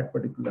in that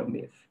particular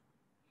maze,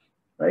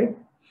 right?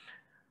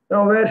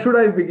 Now, where should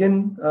I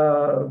begin?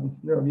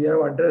 We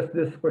have addressed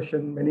this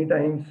question many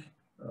times,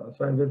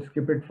 so I will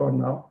skip it for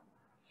now.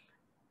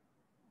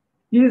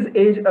 Is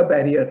age a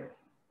barrier,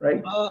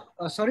 right?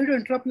 Sorry to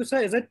interrupt you,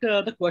 sir. Is it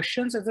the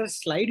questions as a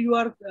slide you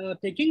are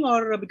taking,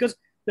 or because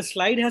the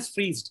slide has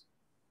freezed?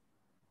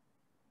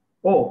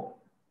 Oh.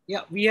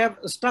 Yeah, we have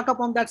stuck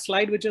up on that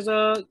slide, which is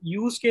a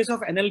use case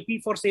of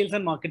NLP for sales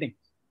and marketing.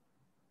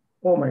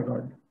 Oh my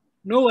God.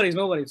 No worries,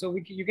 no worries. So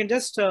you can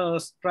just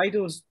try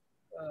to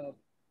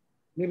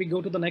maybe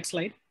go to the next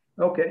slide.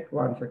 Okay,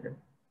 1 second.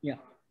 Yeah.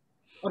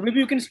 Or maybe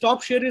you can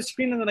stop share your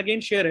screen and then again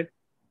share it.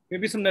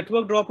 Maybe some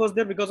network drop was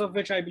there, because of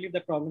which I believe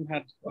that problem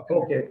had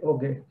occurred.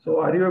 Okay.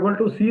 So are you able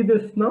to see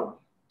this now?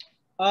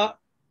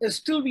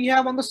 Still we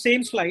have on the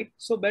same slide.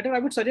 So better, I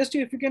would suggest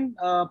you, if you can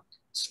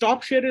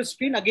stop share your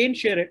screen, again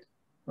share it.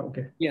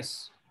 Okay.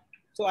 Yes.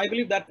 So I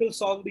believe that will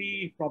solve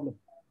the problem.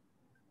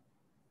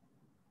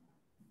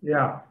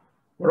 Yeah.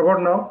 What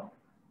about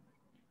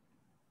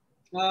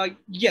now?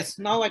 Yes,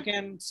 now I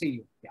can see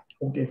you.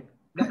 Yeah. Okay.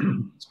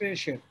 Screen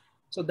share.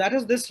 So that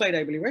is this slide,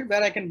 I believe, right?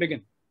 Where I can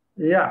begin.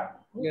 Yeah.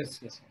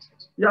 Yes.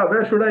 Yeah,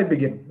 where should I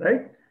begin,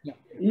 right? Yeah.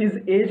 Is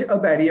age a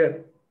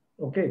barrier?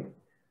 Okay.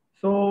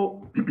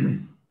 So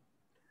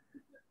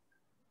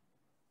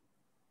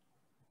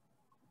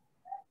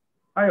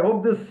I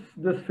hope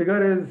this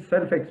figure is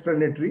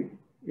self-explanatory.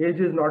 Age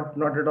is not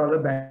at all a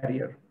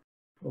barrier.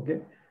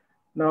 Okay.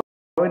 Now,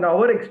 in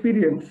our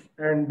experience,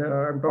 and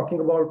I'm talking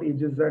about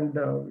Aegis and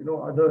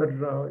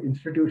other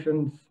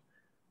institutions,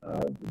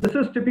 this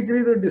is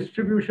typically the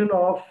distribution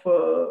of,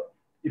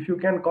 if you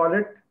can call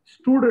it,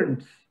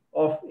 students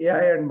of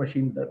AI and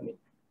machine learning.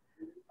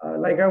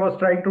 Like I was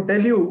trying to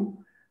tell you,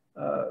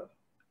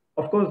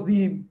 of course,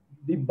 the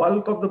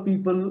bulk of the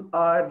people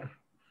are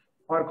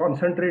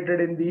concentrated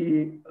in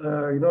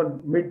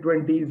the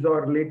mid-20s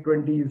or late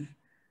 20s.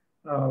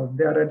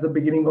 They are at the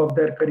beginning of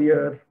their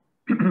career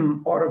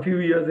or a few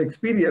years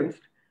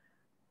experienced.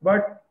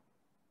 But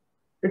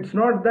it's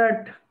not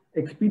that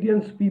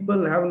experienced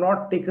people have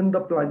not taken the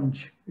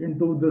plunge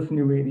into this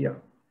new area.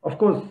 Of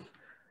course,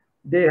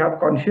 they have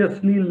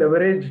consciously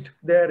leveraged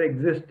their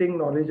existing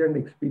knowledge and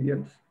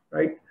experience,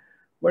 right?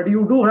 But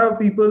you do have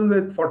people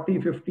with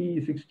 40,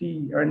 50,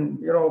 60, and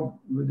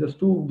just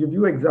to give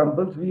you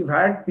examples, we've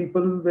had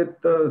people with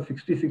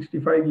 60,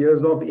 65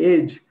 years of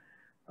age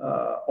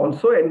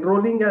also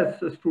enrolling as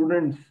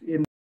students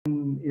in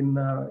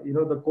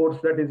the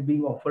course that is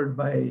being offered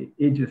by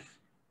Aegis,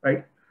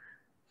 right?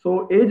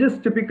 So age is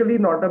typically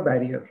not a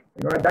barrier.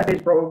 At that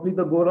age, probably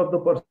the goal of the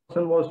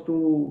person was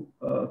to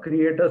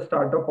create a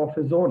startup of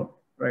his own,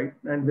 right?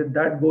 And with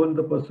that goal,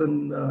 the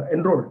person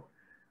enrolled.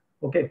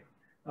 Okay.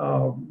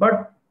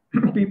 But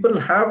people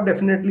have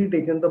definitely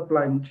taken the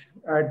plunge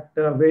at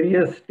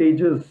various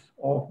stages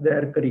of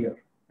their career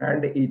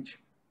and age,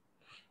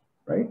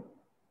 right?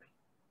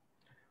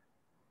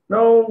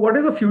 Now, what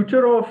is the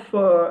future of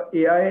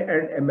AI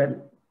and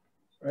ML,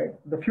 right?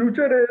 The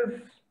future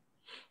is,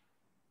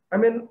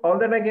 all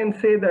that I can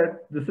say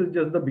that this is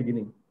just the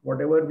beginning,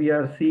 whatever we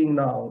are seeing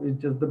now is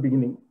just the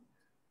beginning.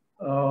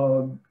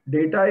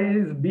 Data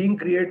is being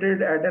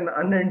created at an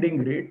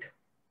unending rate,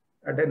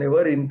 at an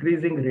ever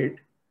increasing rate.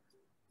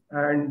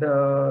 And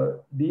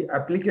the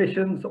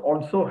applications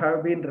also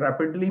have been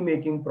rapidly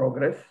making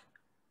progress.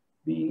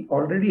 We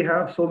already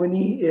have so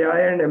many AI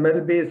and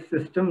ML based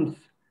systems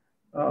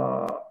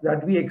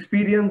that we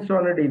experience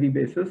on a daily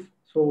basis.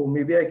 So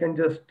maybe I can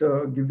just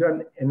give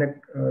you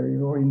an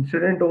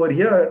incident over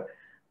here,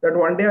 that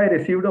one day I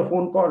received a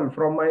phone call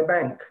from my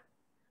bank,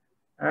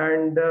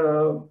 and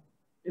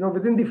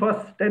within the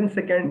first 10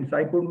 seconds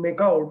I could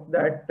make out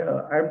that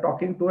I am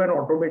talking to an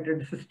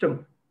automated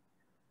system,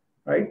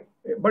 right?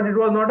 But it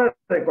was not a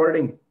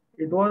recording.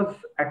 It was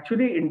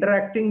actually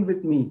interacting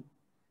with me.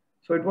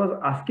 So it was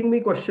asking me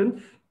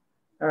questions,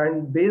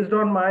 and based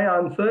on my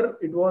answer,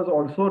 it was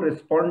also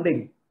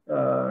responding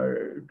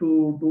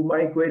to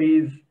my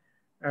queries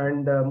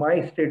and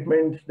my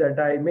statements that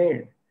I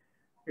made.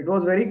 It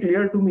was very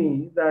clear to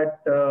me that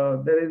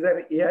there is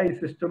an AI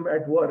system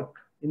at work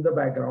in the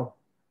background,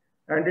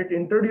 and it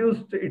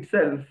introduced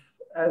itself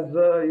as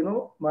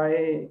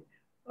my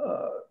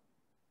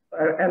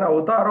an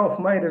avatar of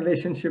my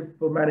relationship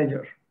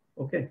manager.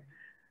 Okay,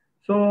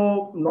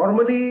 so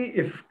normally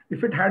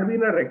if it had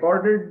been a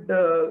recorded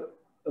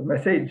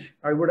message,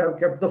 I would have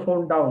kept the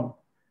phone down.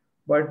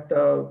 But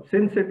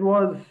since it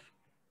was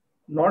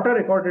not a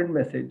recorded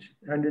message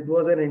and it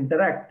was an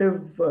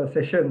interactive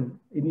session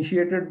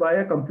initiated by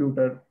a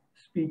computer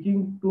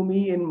speaking to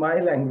me in my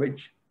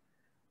language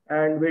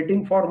and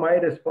waiting for my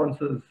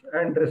responses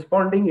and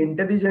responding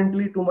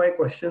intelligently to my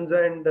questions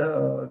and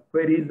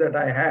queries that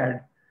I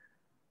had,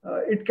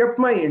 it kept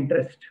my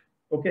interest.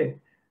 Okay,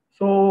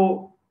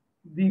 so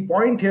the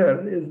point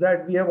here is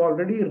that we have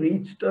already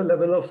reached a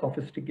level of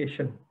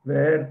sophistication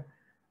where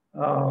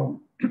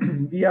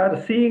we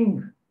are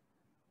seeing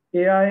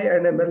AI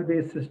and ML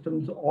based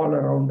systems all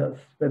around us,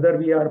 whether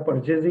we are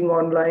purchasing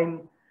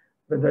online,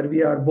 whether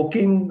we are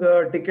booking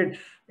tickets,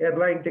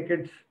 airline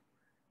tickets,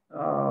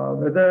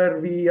 whether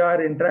we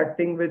are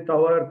interacting with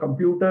our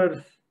computers,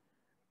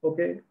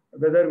 okay,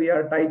 whether we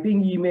are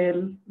typing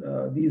email.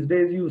 These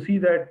days you see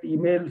that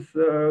emails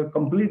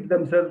complete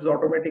themselves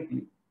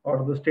automatically,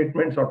 or the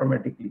statements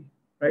automatically,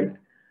 right?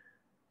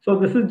 So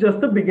this is just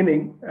the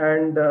beginning,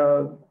 and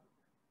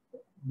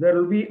there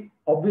will be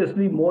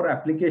obviously more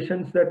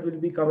applications that will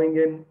be coming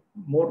in,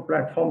 more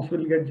platforms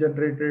will get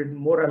generated,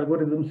 more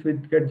algorithms will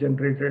get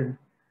generated,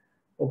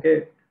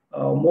 okay?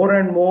 More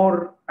and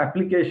more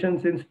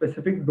applications in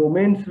specific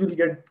domains will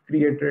get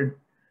created.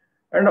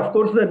 And of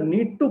course, the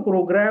need to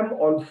program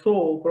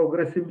also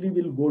progressively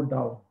will go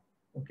down,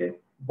 okay?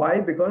 Why?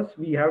 Because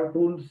we have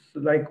tools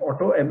like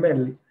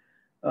AutoML,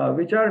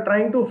 which are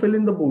trying to fill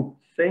in the boot,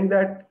 saying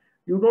that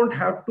you don't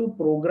have to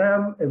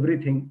program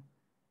everything.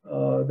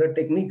 The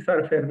techniques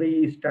are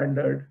fairly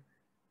standard.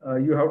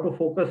 You have to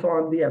focus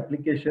on the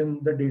application,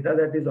 the data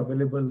that is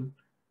available,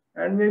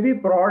 and maybe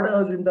prod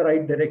us in the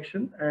right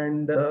direction.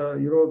 And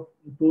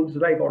tools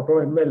like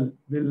AutoML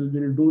will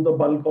do the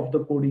bulk of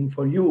the coding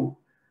for you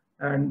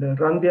and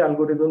run the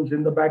algorithms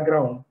in the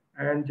background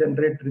and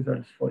generate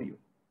results for you.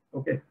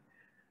 Okay.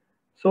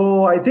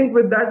 So I think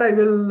with that, I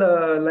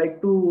will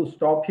like to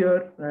stop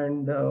here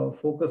and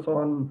focus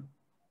on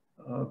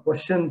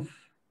questions.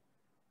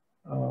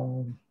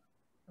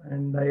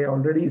 And I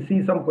already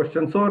see some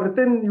questions. So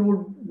Ritin, you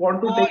would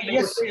want to take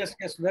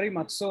yes, very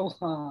much. So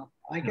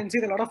I can see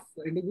that a lot of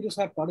individuals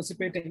are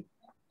participating,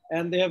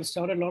 and they have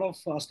started a lot of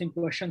asking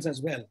questions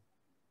as well.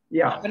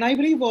 Yeah. And I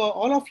believe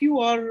all of you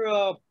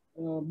are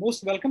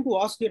most welcome to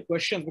ask your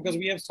questions, because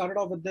we have started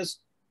off with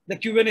the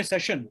Q&A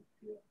session.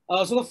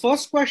 So the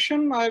first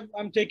question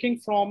I'm taking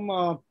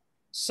from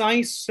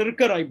Sai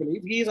Sirkar, I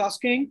believe. He is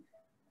asking,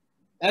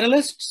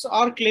 analysts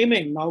are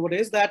claiming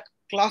nowadays that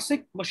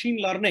classic machine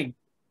learning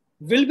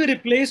will be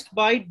replaced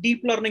by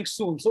deep learning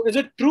soon. So is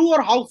it true,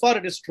 or how far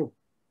it is true?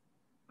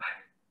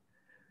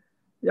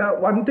 Yeah,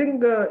 one thing,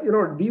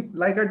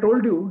 like I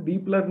told you,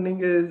 deep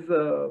learning is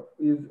a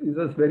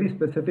very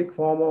specific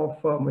form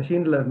of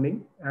machine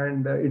learning,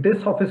 and it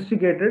is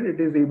sophisticated.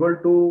 It is able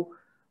to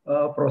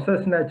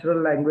process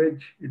natural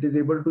language. It is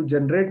able to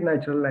generate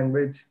natural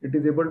language. It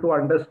is able to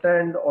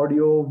understand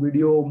audio,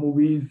 video,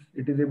 movies.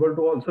 It is able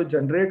to also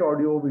generate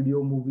audio,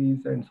 video,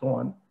 movies, and so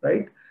on,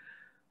 right?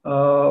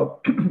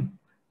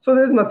 So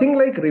there's nothing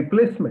like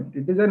replacement.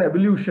 It is an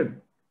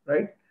evolution,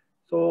 right?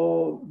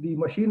 So the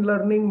machine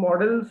learning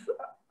models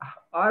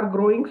are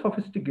growing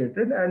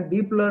sophisticated, and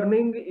deep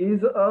learning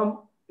is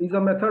a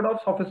method of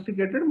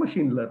sophisticated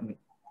machine learning.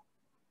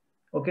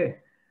 Okay.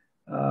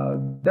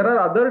 There are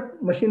other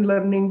machine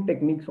learning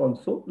techniques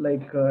also,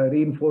 like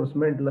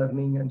reinforcement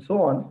learning and so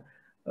on.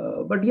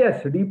 But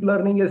yes, deep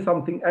learning is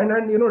something,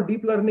 and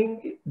deep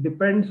learning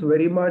depends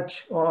very much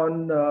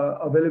on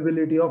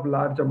availability of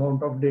large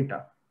amount of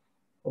data.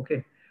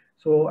 Okay.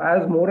 So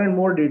as more and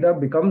more data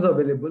becomes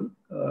available,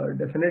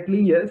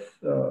 definitely yes,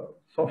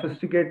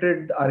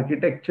 sophisticated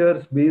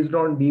architectures based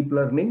on deep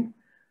learning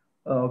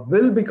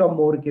will become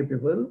more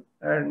capable.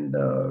 And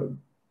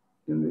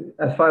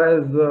as far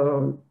as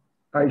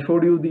I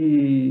showed you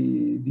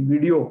the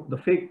video, the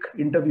fake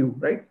interview,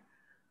 right?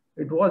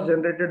 It was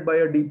generated by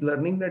a deep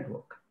learning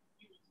network.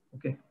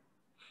 Okay.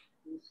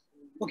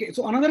 Okay,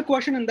 so another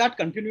question in that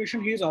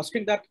continuation, he is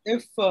asking that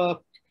if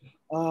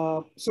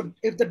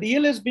if the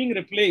DL is being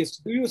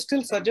replaced, do you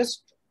still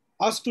suggest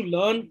us to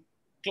learn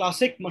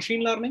classic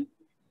machine learning?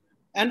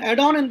 And add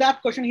on in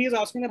that question, he is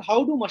asking that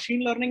how do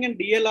machine learning and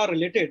DL are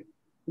related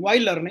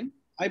while learning?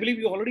 I believe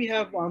you already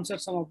have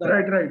answered some of that.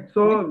 Right.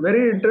 So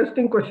very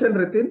interesting question,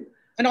 Ritin.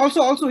 And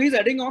also he's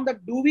adding on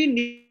that do we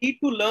need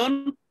to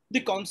learn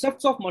the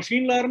concepts of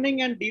machine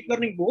learning and deep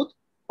learning both,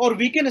 or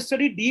we can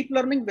study deep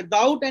learning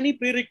without any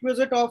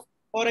prerequisite of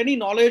or any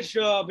knowledge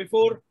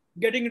before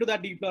getting into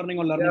that deep learning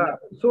or learning? Yeah.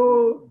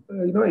 So,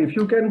 if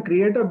you can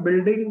create a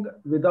building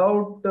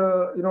without,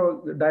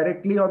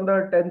 directly on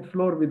the 10th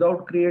floor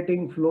without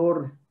creating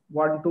floor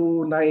 1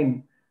 to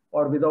 9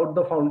 or without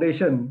the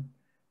foundation,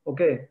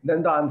 okay,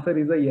 then the answer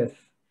is a yes,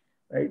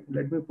 right?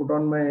 Let me put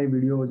on my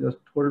video. Just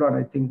hold on.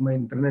 I think my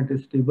internet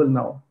is stable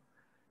now.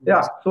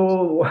 Yeah.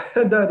 So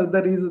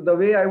the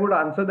way I would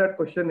answer that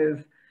question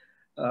is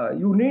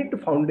you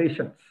need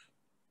foundations,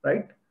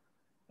 right?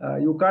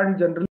 You can't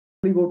generally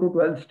go to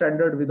 12th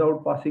standard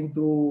without passing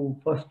through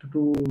first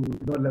to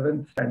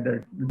 11th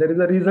standard. There is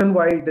a reason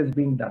why it is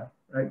being done,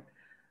 right?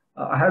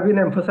 I have been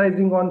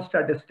emphasizing on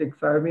statistics.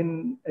 I have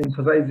been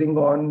emphasizing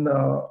on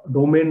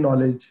domain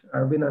knowledge. I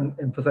have been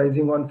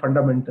emphasizing on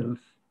fundamentals,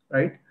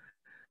 right?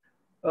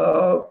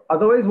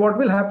 Otherwise, what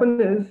will happen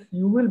is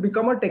you will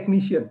become a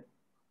technician.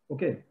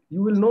 Okay,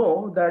 you will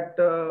know that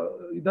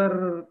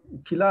इधर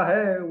खिला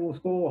है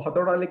उसको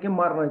हथौड़ा लेके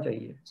मारना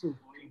चाहिए,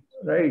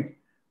 right?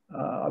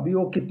 अभी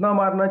वो कितना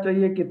मारना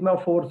चाहिए, कितना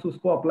फोर्स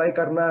उसको अप्लाई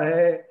करना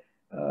है,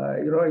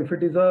 if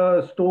it is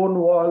a stone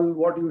wall,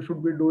 what you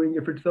should be doing,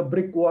 if it's a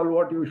brick wall,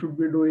 what you should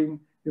be doing,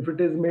 if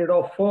it is made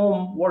of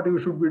foam, what you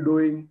should be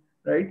doing,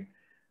 right?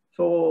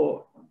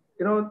 So,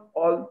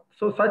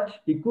 so such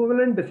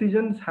equivalent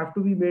decisions have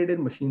to be made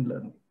in machine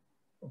learning.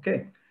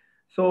 Okay,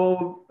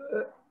 so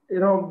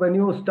when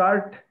you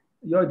start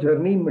your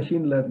journey in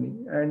machine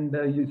learning, and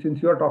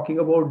since you are talking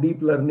about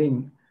deep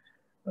learning,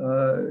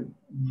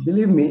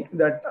 believe me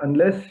that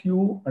unless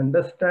you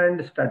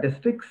understand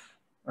statistics,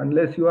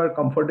 unless you are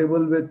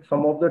comfortable with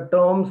some of the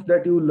terms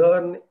that you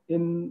learn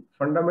in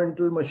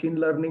fundamental machine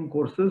learning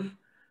courses,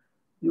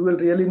 you will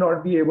really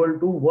not be able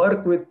to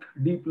work with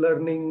deep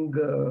learning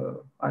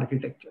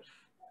architectures.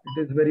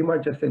 It is very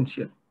much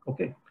essential.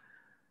 Okay,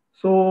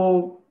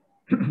 so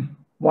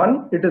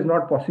one, it is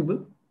not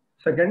possible.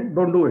 Second,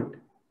 don't do it.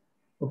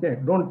 Okay,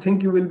 don't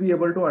think you will be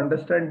able to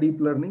understand deep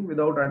learning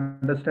without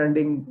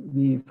understanding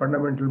the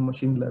fundamental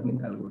machine learning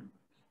algorithms.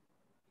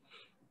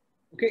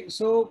 Okay,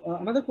 so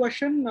another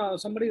question,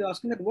 somebody is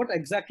asking that what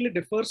exactly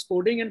differs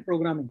coding and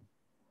programming?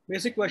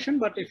 Basic question,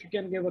 but if you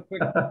can give a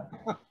quick.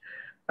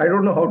 I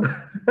don't know how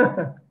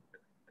to.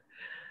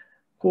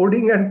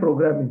 Coding and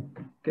programming.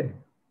 Okay.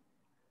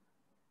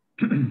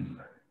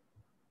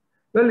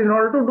 Well, in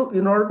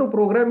order to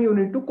program, you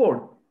need to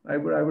code. I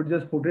would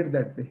just put it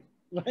that way.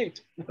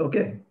 Right.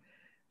 Okay.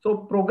 So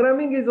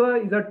programming is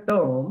a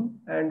term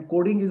and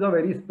coding is a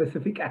very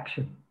specific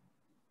action.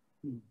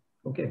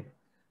 Okay.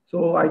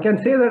 So I can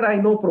say that I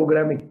know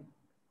programming,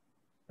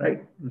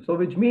 right? So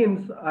which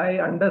means I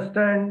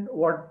understand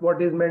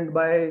what is meant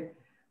by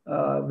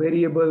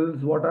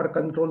variables, what are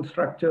control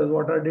structures,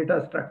 what are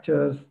data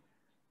structures,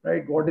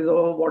 right? What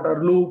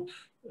are loops,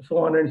 so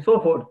on and so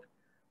forth.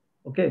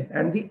 Okay.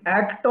 And the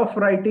act of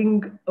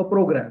writing a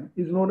program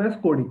is known as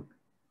coding.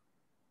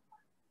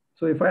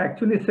 So if I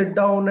actually sit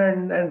down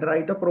and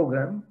write a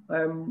program,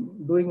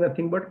 I'm doing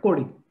nothing but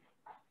coding.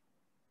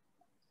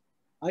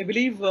 I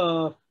believe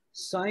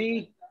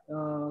Sai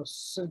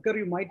Silkar,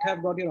 you might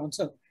have got your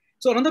answer.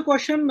 So another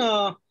question,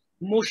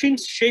 Moshin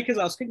Sheikh is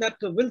asking that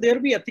will there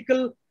be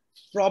ethical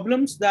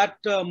problems that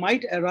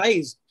might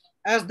arise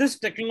as this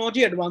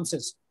technology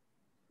advances?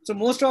 So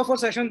most of our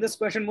session, this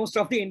question, most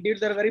of the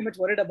Indians are very much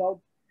worried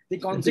about the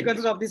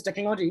consequences of these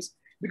technologies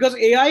because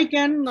AI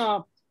can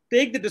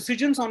take the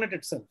decisions on it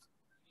itself.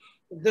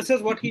 This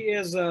is what he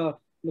is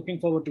looking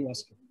forward to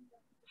asking.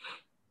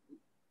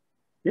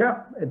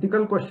 Yeah,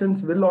 ethical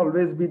questions will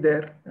always be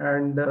there.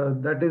 And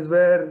that is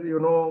where,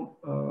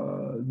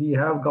 we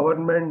have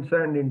governments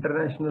and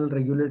international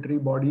regulatory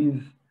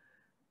bodies,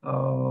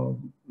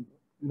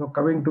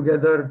 coming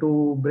together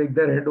to break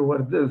their head over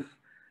this.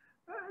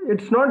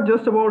 It's not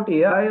just about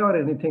AI or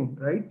anything,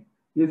 right?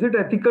 Is it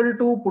ethical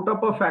to put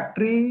up a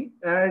factory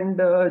and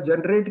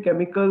generate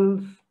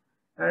chemicals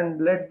and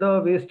let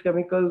the waste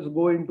chemicals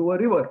go into a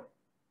river?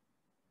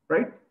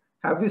 Right?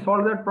 Have we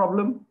solved that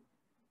problem?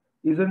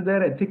 Isn't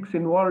there ethics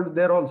involved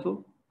there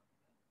also?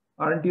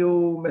 Aren't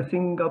you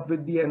messing up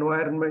with the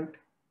environment?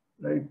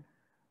 Right?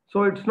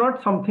 So it's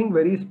not something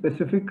very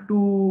specific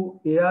to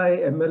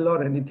AI, ML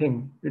or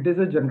anything. It is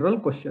a general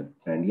question.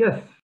 And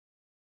yes,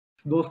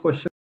 those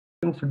questions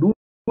do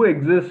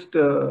exist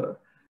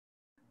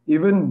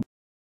even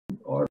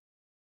or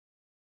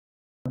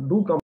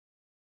do come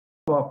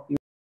up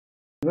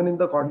even in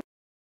the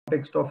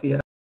context of AI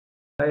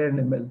and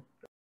ML,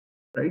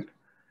 right?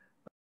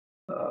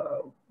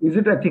 is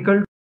it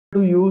ethical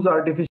to use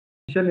artificial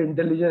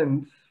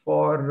intelligence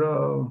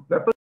for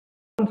weapon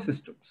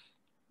systems?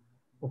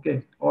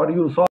 Okay, or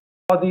you saw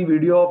the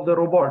video of the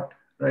robot,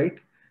 right?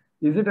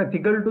 Is it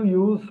ethical to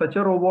use such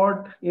a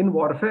robot in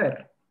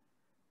warfare?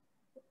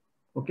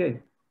 Okay,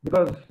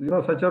 because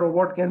such a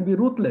robot can be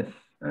ruthless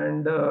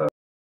and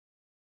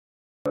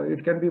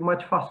it can be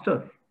much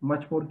faster,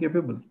 much more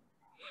capable.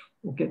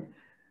 Okay,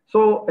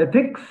 so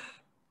ethics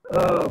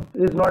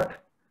is not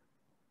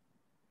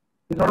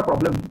a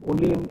problem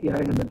only in AI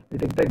and ML.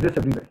 It exists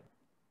everywhere,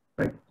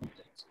 right?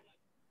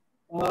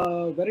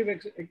 Very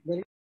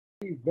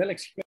well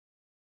explained,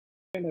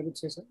 I would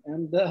say so.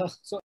 And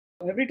so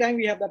every time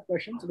we have that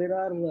question, so there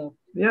are.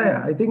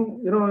 Yeah. I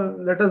think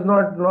let us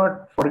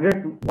not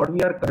forget what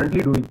we are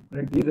currently doing.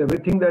 Right? Is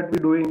everything that we're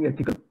doing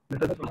ethical?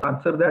 Let us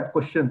answer that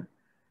question.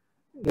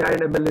 AI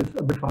and ML is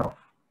a bit far off.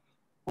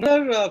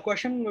 Another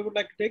question we would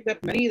like to take that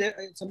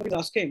somebody is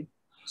asking.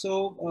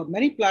 So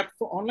many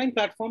online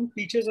platform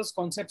teaches us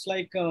concepts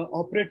like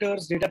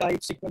operators, data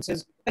types,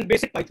 sequences, and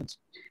basic Pythons,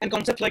 and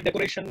concepts like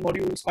decoration,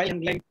 modules, file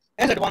handling,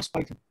 and advanced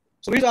Python.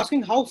 So he's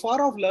asking how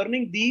far of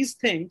learning these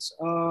things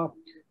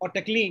or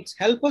techniques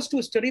help us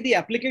to study the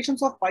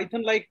applications of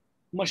Python like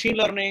machine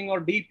learning or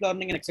deep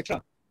learning and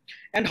etc.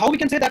 And how we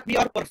can say that we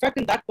are perfect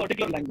in that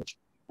particular language.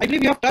 I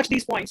believe you have touched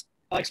these points,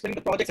 explaining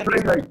the projects. And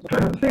right.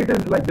 See, it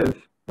is like this.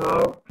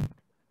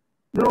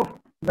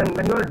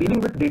 When you are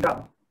dealing with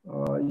data,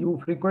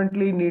 you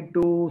frequently need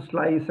to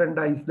slice and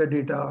dice the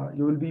data.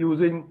 You will be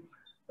using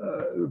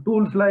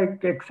tools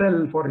like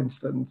Excel, for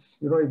instance,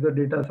 if the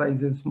data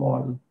size is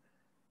small.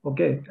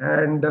 Okay,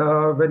 and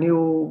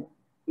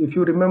if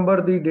you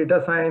remember the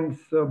data science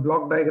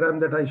block diagram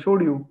that I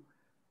showed you,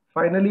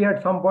 finally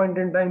at some point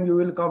in time you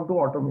will come to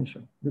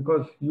automation,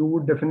 because you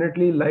would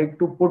definitely like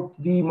to put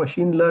the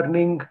machine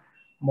learning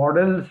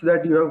models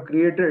that you have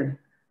created,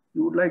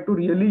 you would like to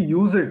really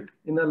use it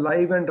in a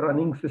live and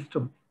running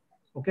system.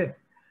 Okay.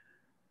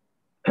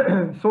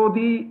 So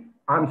the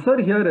answer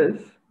here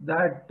is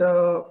that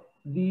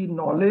the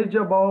knowledge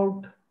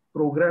about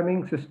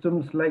programming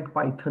systems like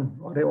Python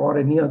or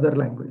any other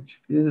language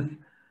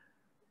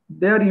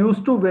they are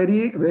used to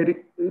very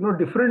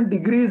different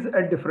degrees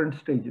at different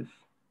stages,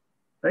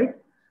 right?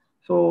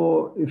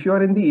 So if you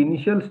are in the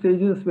initial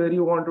stages where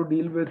you want to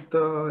deal with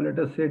let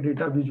us say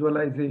data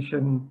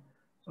visualization,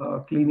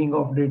 cleaning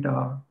of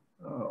data,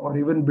 or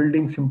even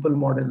building simple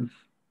models,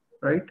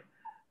 right?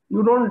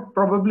 You don't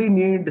probably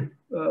need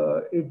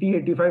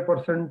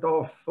 80-85%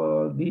 of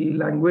the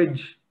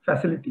language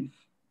facilities.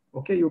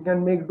 Okay, you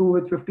can make do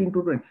with 15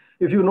 to 20.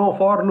 If you know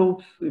for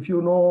loops, if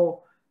you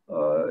know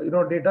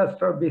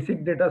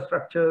basic data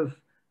structures,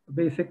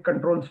 basic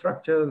control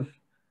structures,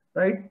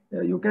 right?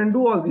 You can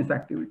do all these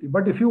activity.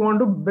 But if you want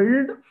to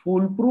build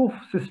foolproof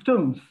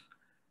systems,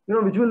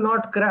 which will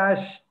not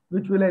crash,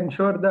 which will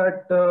ensure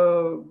that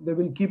they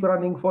will keep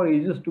running for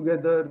ages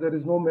together, there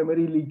is no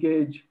memory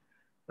leakage,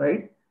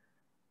 right?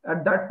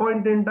 At that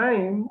point in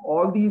time,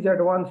 all these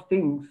advanced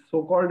things,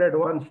 so-called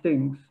advanced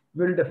things,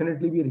 will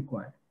definitely be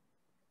required.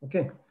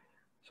 Okay,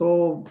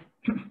 so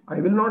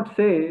I will not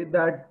say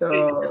that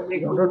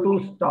in order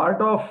to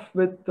start off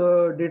with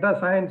data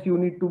science, you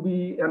need to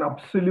be an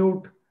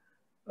absolute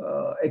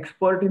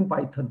expert in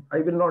Python. I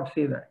will not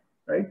say that,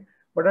 right?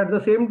 But at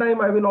the same time,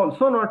 I will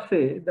also not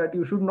say that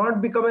you should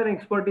not become an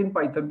expert in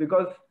Python,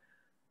 because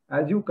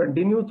as you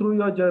continue through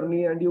your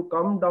journey and you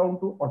come down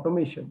to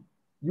automation,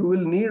 you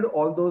will need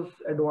all those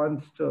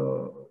advanced,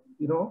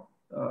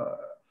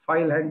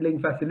 file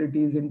handling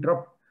facilities,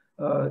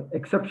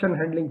 exception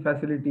handling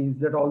facilities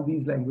that all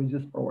these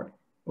languages provide.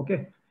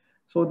 Okay,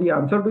 so the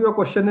answer to your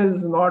question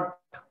is not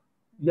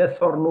yes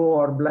or no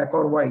or black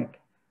or white.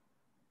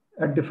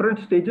 At different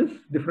stages,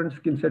 different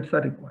skill sets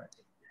are required.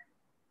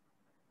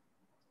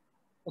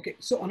 Okay,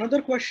 so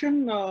another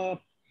question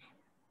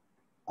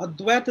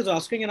Advait is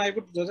asking, and I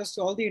would suggest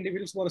all the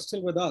individuals who are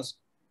still with us.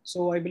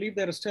 So I believe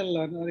they're still,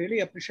 I really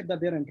appreciate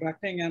that they're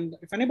interacting. And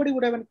if anybody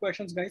would have any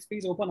questions, guys,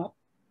 please open up.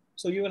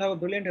 So you will have a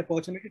brilliant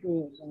opportunity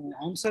to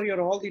answer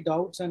all the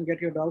doubts and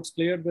get your doubts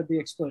cleared with the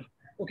expert.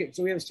 Okay,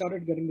 so we have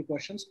started getting the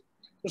questions.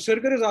 So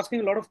Sirkar is asking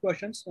a lot of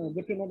questions.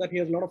 Good to know that he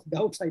has a lot of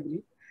doubts, I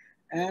believe.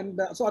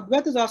 And so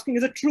Advait is asking,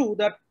 is it true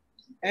that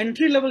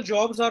entry-level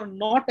jobs are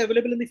not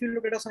available in the field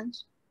of data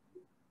science?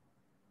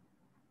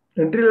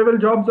 Entry-level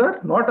jobs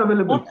are not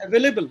available? Not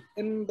available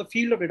in the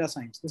field of data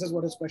science. This is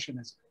what his question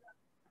is.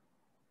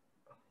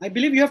 I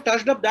believe you have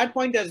touched up that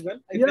point as well.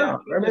 Yeah,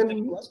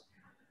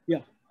 yeah.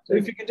 So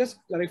if you can just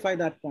clarify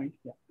that point.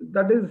 Yeah.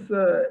 That is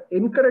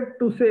incorrect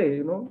to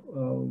say,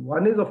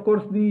 one is, of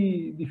course,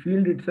 the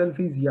field itself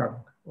is young.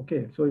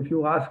 Okay, so if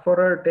you ask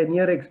for a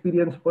 10-year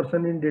experienced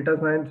person in data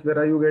science, where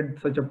are you get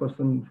such a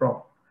person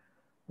from?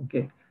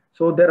 Okay,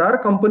 so there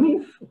are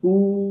companies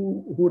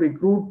who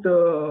recruit,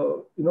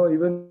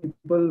 even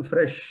people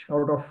fresh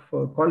out of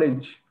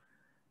college,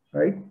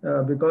 right?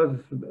 Because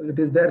it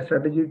is their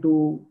strategy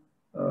to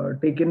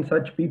take in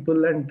such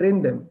people and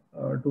train them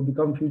to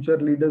become future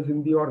leaders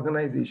in the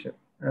organization,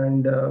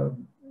 and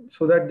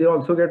so that they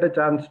also get a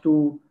chance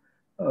to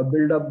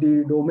build up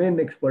the domain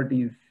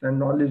expertise and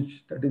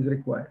knowledge that is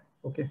required.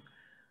 Okay.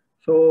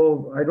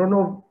 So I don't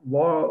know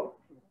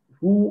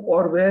who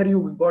or where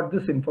you got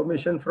this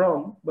information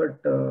from,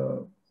 but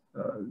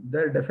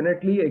there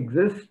definitely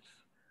exists,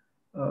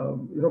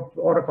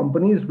 or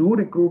companies do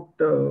recruit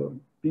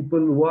people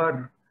who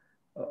are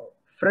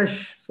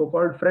fresh,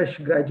 so-called fresh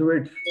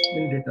graduates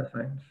in data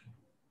science.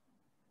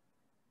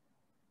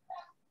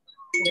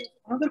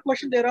 Another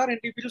question, there are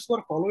individuals who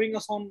are following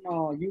us on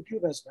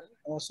YouTube as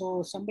well.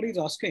 So somebody is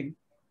asking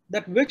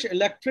that which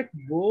electric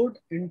board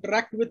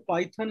interact with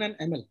Python and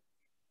ML?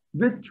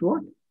 Which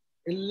what?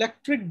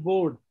 Electric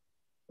board.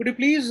 Could you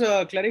please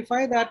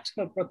clarify that,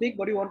 Prateek,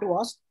 what do you want to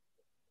ask?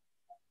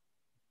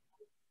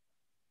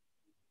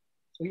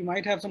 So we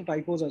might have some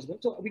typos as well.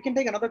 So we can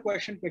take another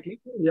question quickly.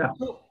 Yeah.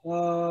 So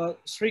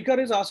Srikar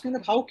is asking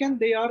that how can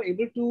they are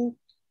able to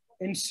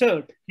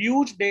insert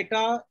huge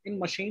data in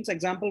machines,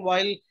 example,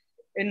 while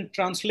in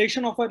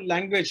translation of a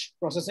language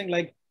processing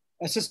like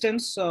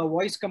assistance,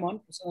 voice command.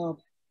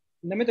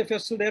 Namit, if you're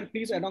still there,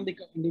 please add on the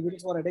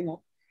individuals who are adding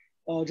up,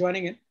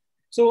 joining in.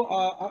 So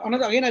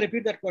again, I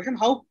repeat that question.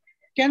 How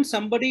can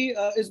somebody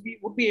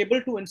would be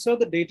able to insert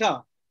the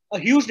data, a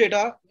huge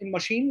data in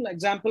machine,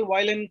 example,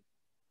 while in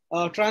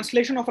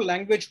translation of a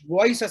language,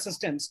 voice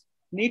assistance,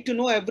 need to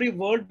know every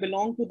word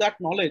belong to that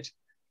knowledge.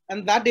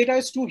 And that data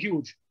is too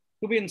huge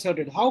to be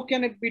inserted. How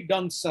can it be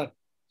done, sir?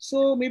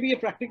 So maybe a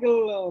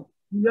practical...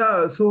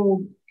 Yeah,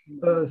 so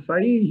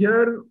Sai,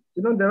 here,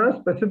 there are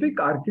specific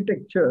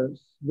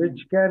architectures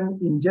which can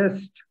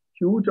ingest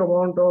huge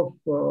amount of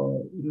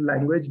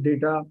language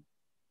data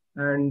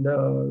and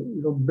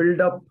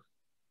build up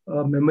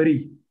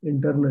memory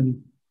internally,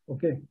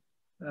 okay,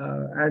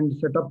 and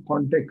set up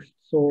context.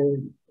 So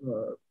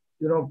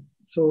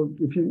so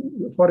if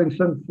you, for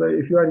instance,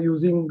 if you are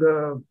using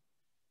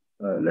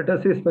let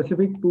us say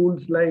specific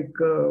tools like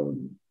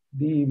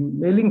the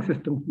mailing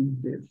systems these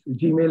days,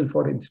 Gmail,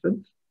 for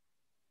instance,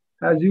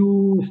 as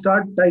you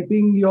start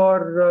typing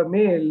your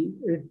mail,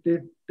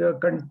 it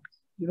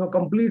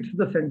completes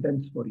the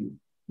sentence for you.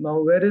 Now,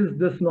 where is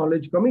this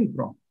knowledge coming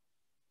from?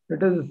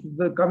 It is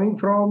coming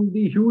from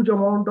the huge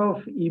amount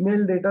of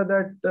email data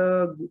that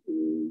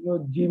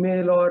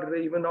Gmail or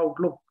even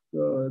Outlook,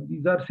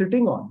 these are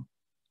sitting on,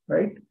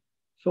 right?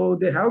 So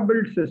they have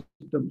built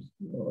systems.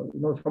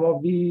 Some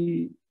of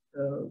the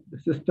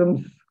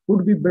systems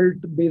could be built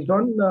based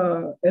on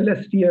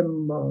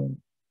LSTM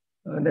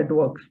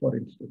networks, for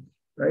instance,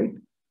 right?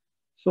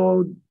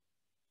 So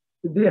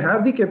they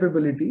have the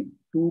capability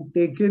to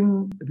take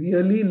in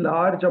really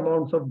large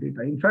amounts of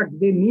data. In fact,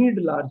 they need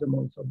large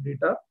amounts of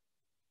data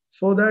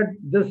so that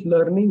this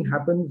learning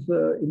happens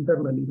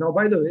internally. Now,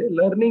 by the way,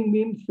 learning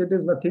means it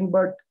is nothing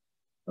but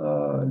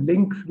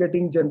links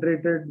getting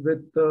generated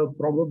with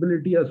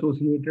probability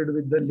associated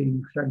with the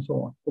links and so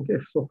on. Okay,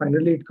 so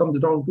finally it comes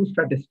down to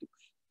statistics,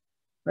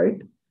 right?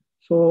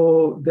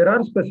 So there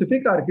are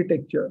specific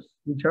architectures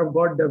which have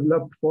got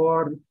developed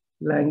for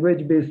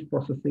language-based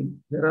processing.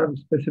 There are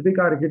specific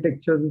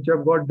architectures which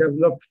have got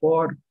developed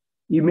for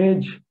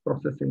image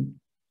processing,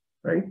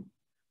 right?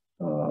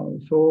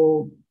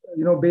 So,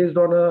 based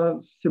on a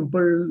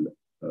simple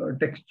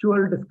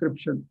textual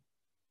description,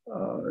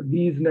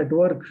 these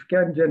networks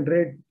can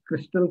generate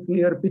crystal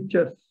clear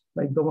pictures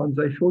like the ones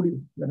I showed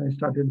you when I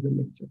started the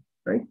lecture,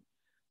 right?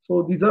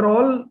 So these are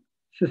all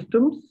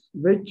systems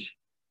which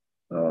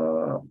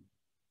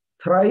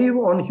thrive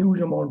on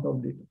huge amount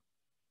of data.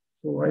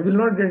 So I will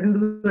not get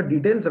into the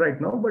details right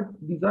now, but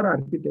these are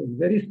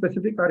very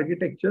specific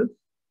architectures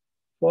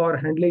for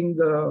handling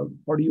the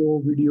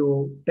audio,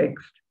 video,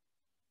 text,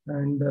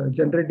 and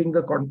generating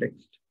the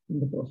context in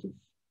the process.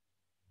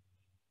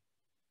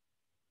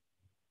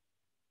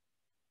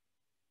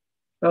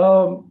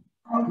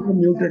 You're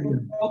muted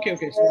here. Okay.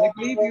 So I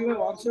believe you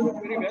have answered it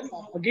very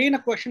well. Again,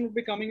 a question will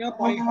be coming up.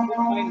 I hope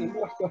my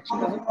number of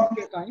questions doesn't take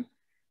your time.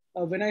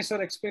 Vinay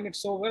sir explained it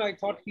so well. I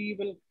thought he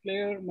will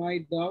clear my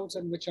doubts,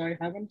 and which I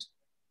haven't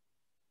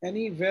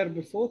anywhere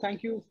before.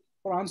 Thank you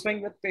for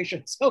answering with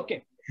patience.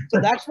 Okay.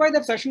 So that's why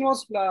the session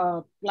was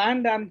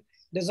planned and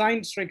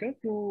designed, Srikar,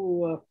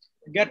 to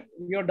get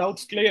your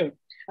doubts cleared.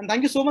 And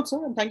thank you so much,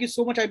 sir. And thank you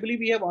so much. I believe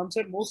we have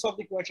answered most of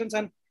the questions.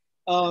 And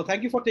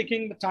thank you for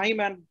taking the time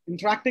and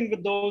interacting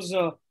with those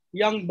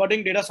young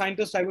budding data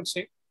scientists, I would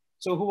say.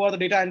 So who are the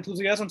data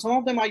enthusiasts? And some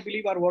of them, I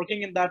believe, are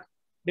working in that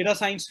data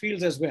science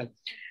fields as well.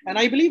 And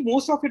I believe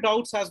most of your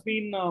doubts have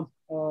been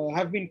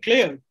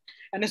cleared.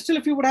 And still,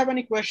 if you would have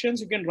any questions,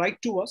 you can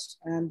write to us.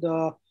 And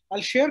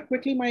I'll share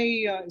quickly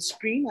my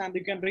screen, and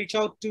you can reach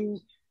out to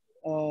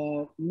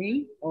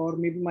me or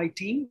maybe my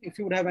team. If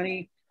you would have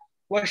any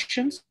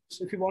questions,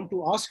 if you want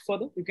to ask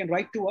further, you can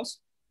write to us.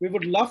 We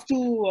would love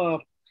to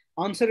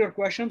answer your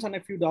questions, and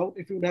if you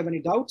would have any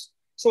doubts.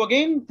 So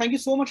again, thank you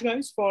so much,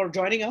 guys, for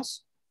joining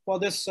us for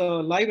this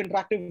live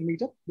interactive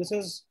meetup. This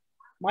is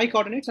my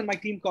coordinates and my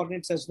team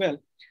coordinates as well.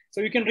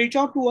 So you can reach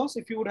out to us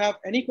if you would have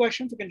any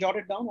questions. You can jot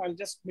it down. I'll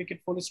just make it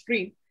full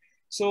screen.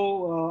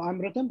 So I'm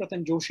Ratan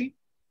Joshi.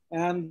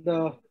 And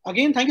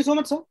again, thank you so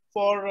much, sir,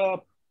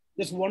 for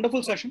this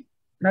wonderful session.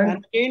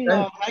 And again,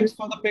 thanks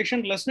for the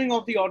patient listening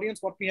of the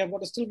audience. What we have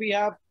got, still we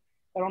have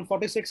around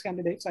 46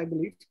 candidates, I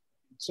believe.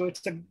 So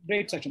it's a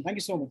great session. Thank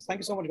you so much. Thank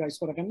you so much, guys,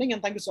 for attending.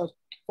 And thank you so much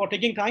for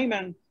taking time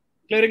and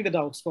clearing the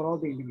doubts for all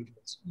the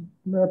individuals.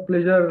 My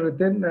pleasure,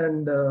 Ritin,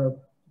 and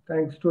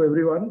thanks to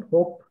everyone.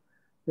 Hope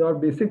your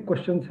basic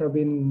questions have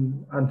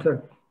been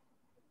answered.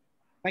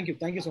 Thank you.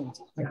 Thank you so much.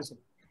 Thank you so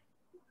much.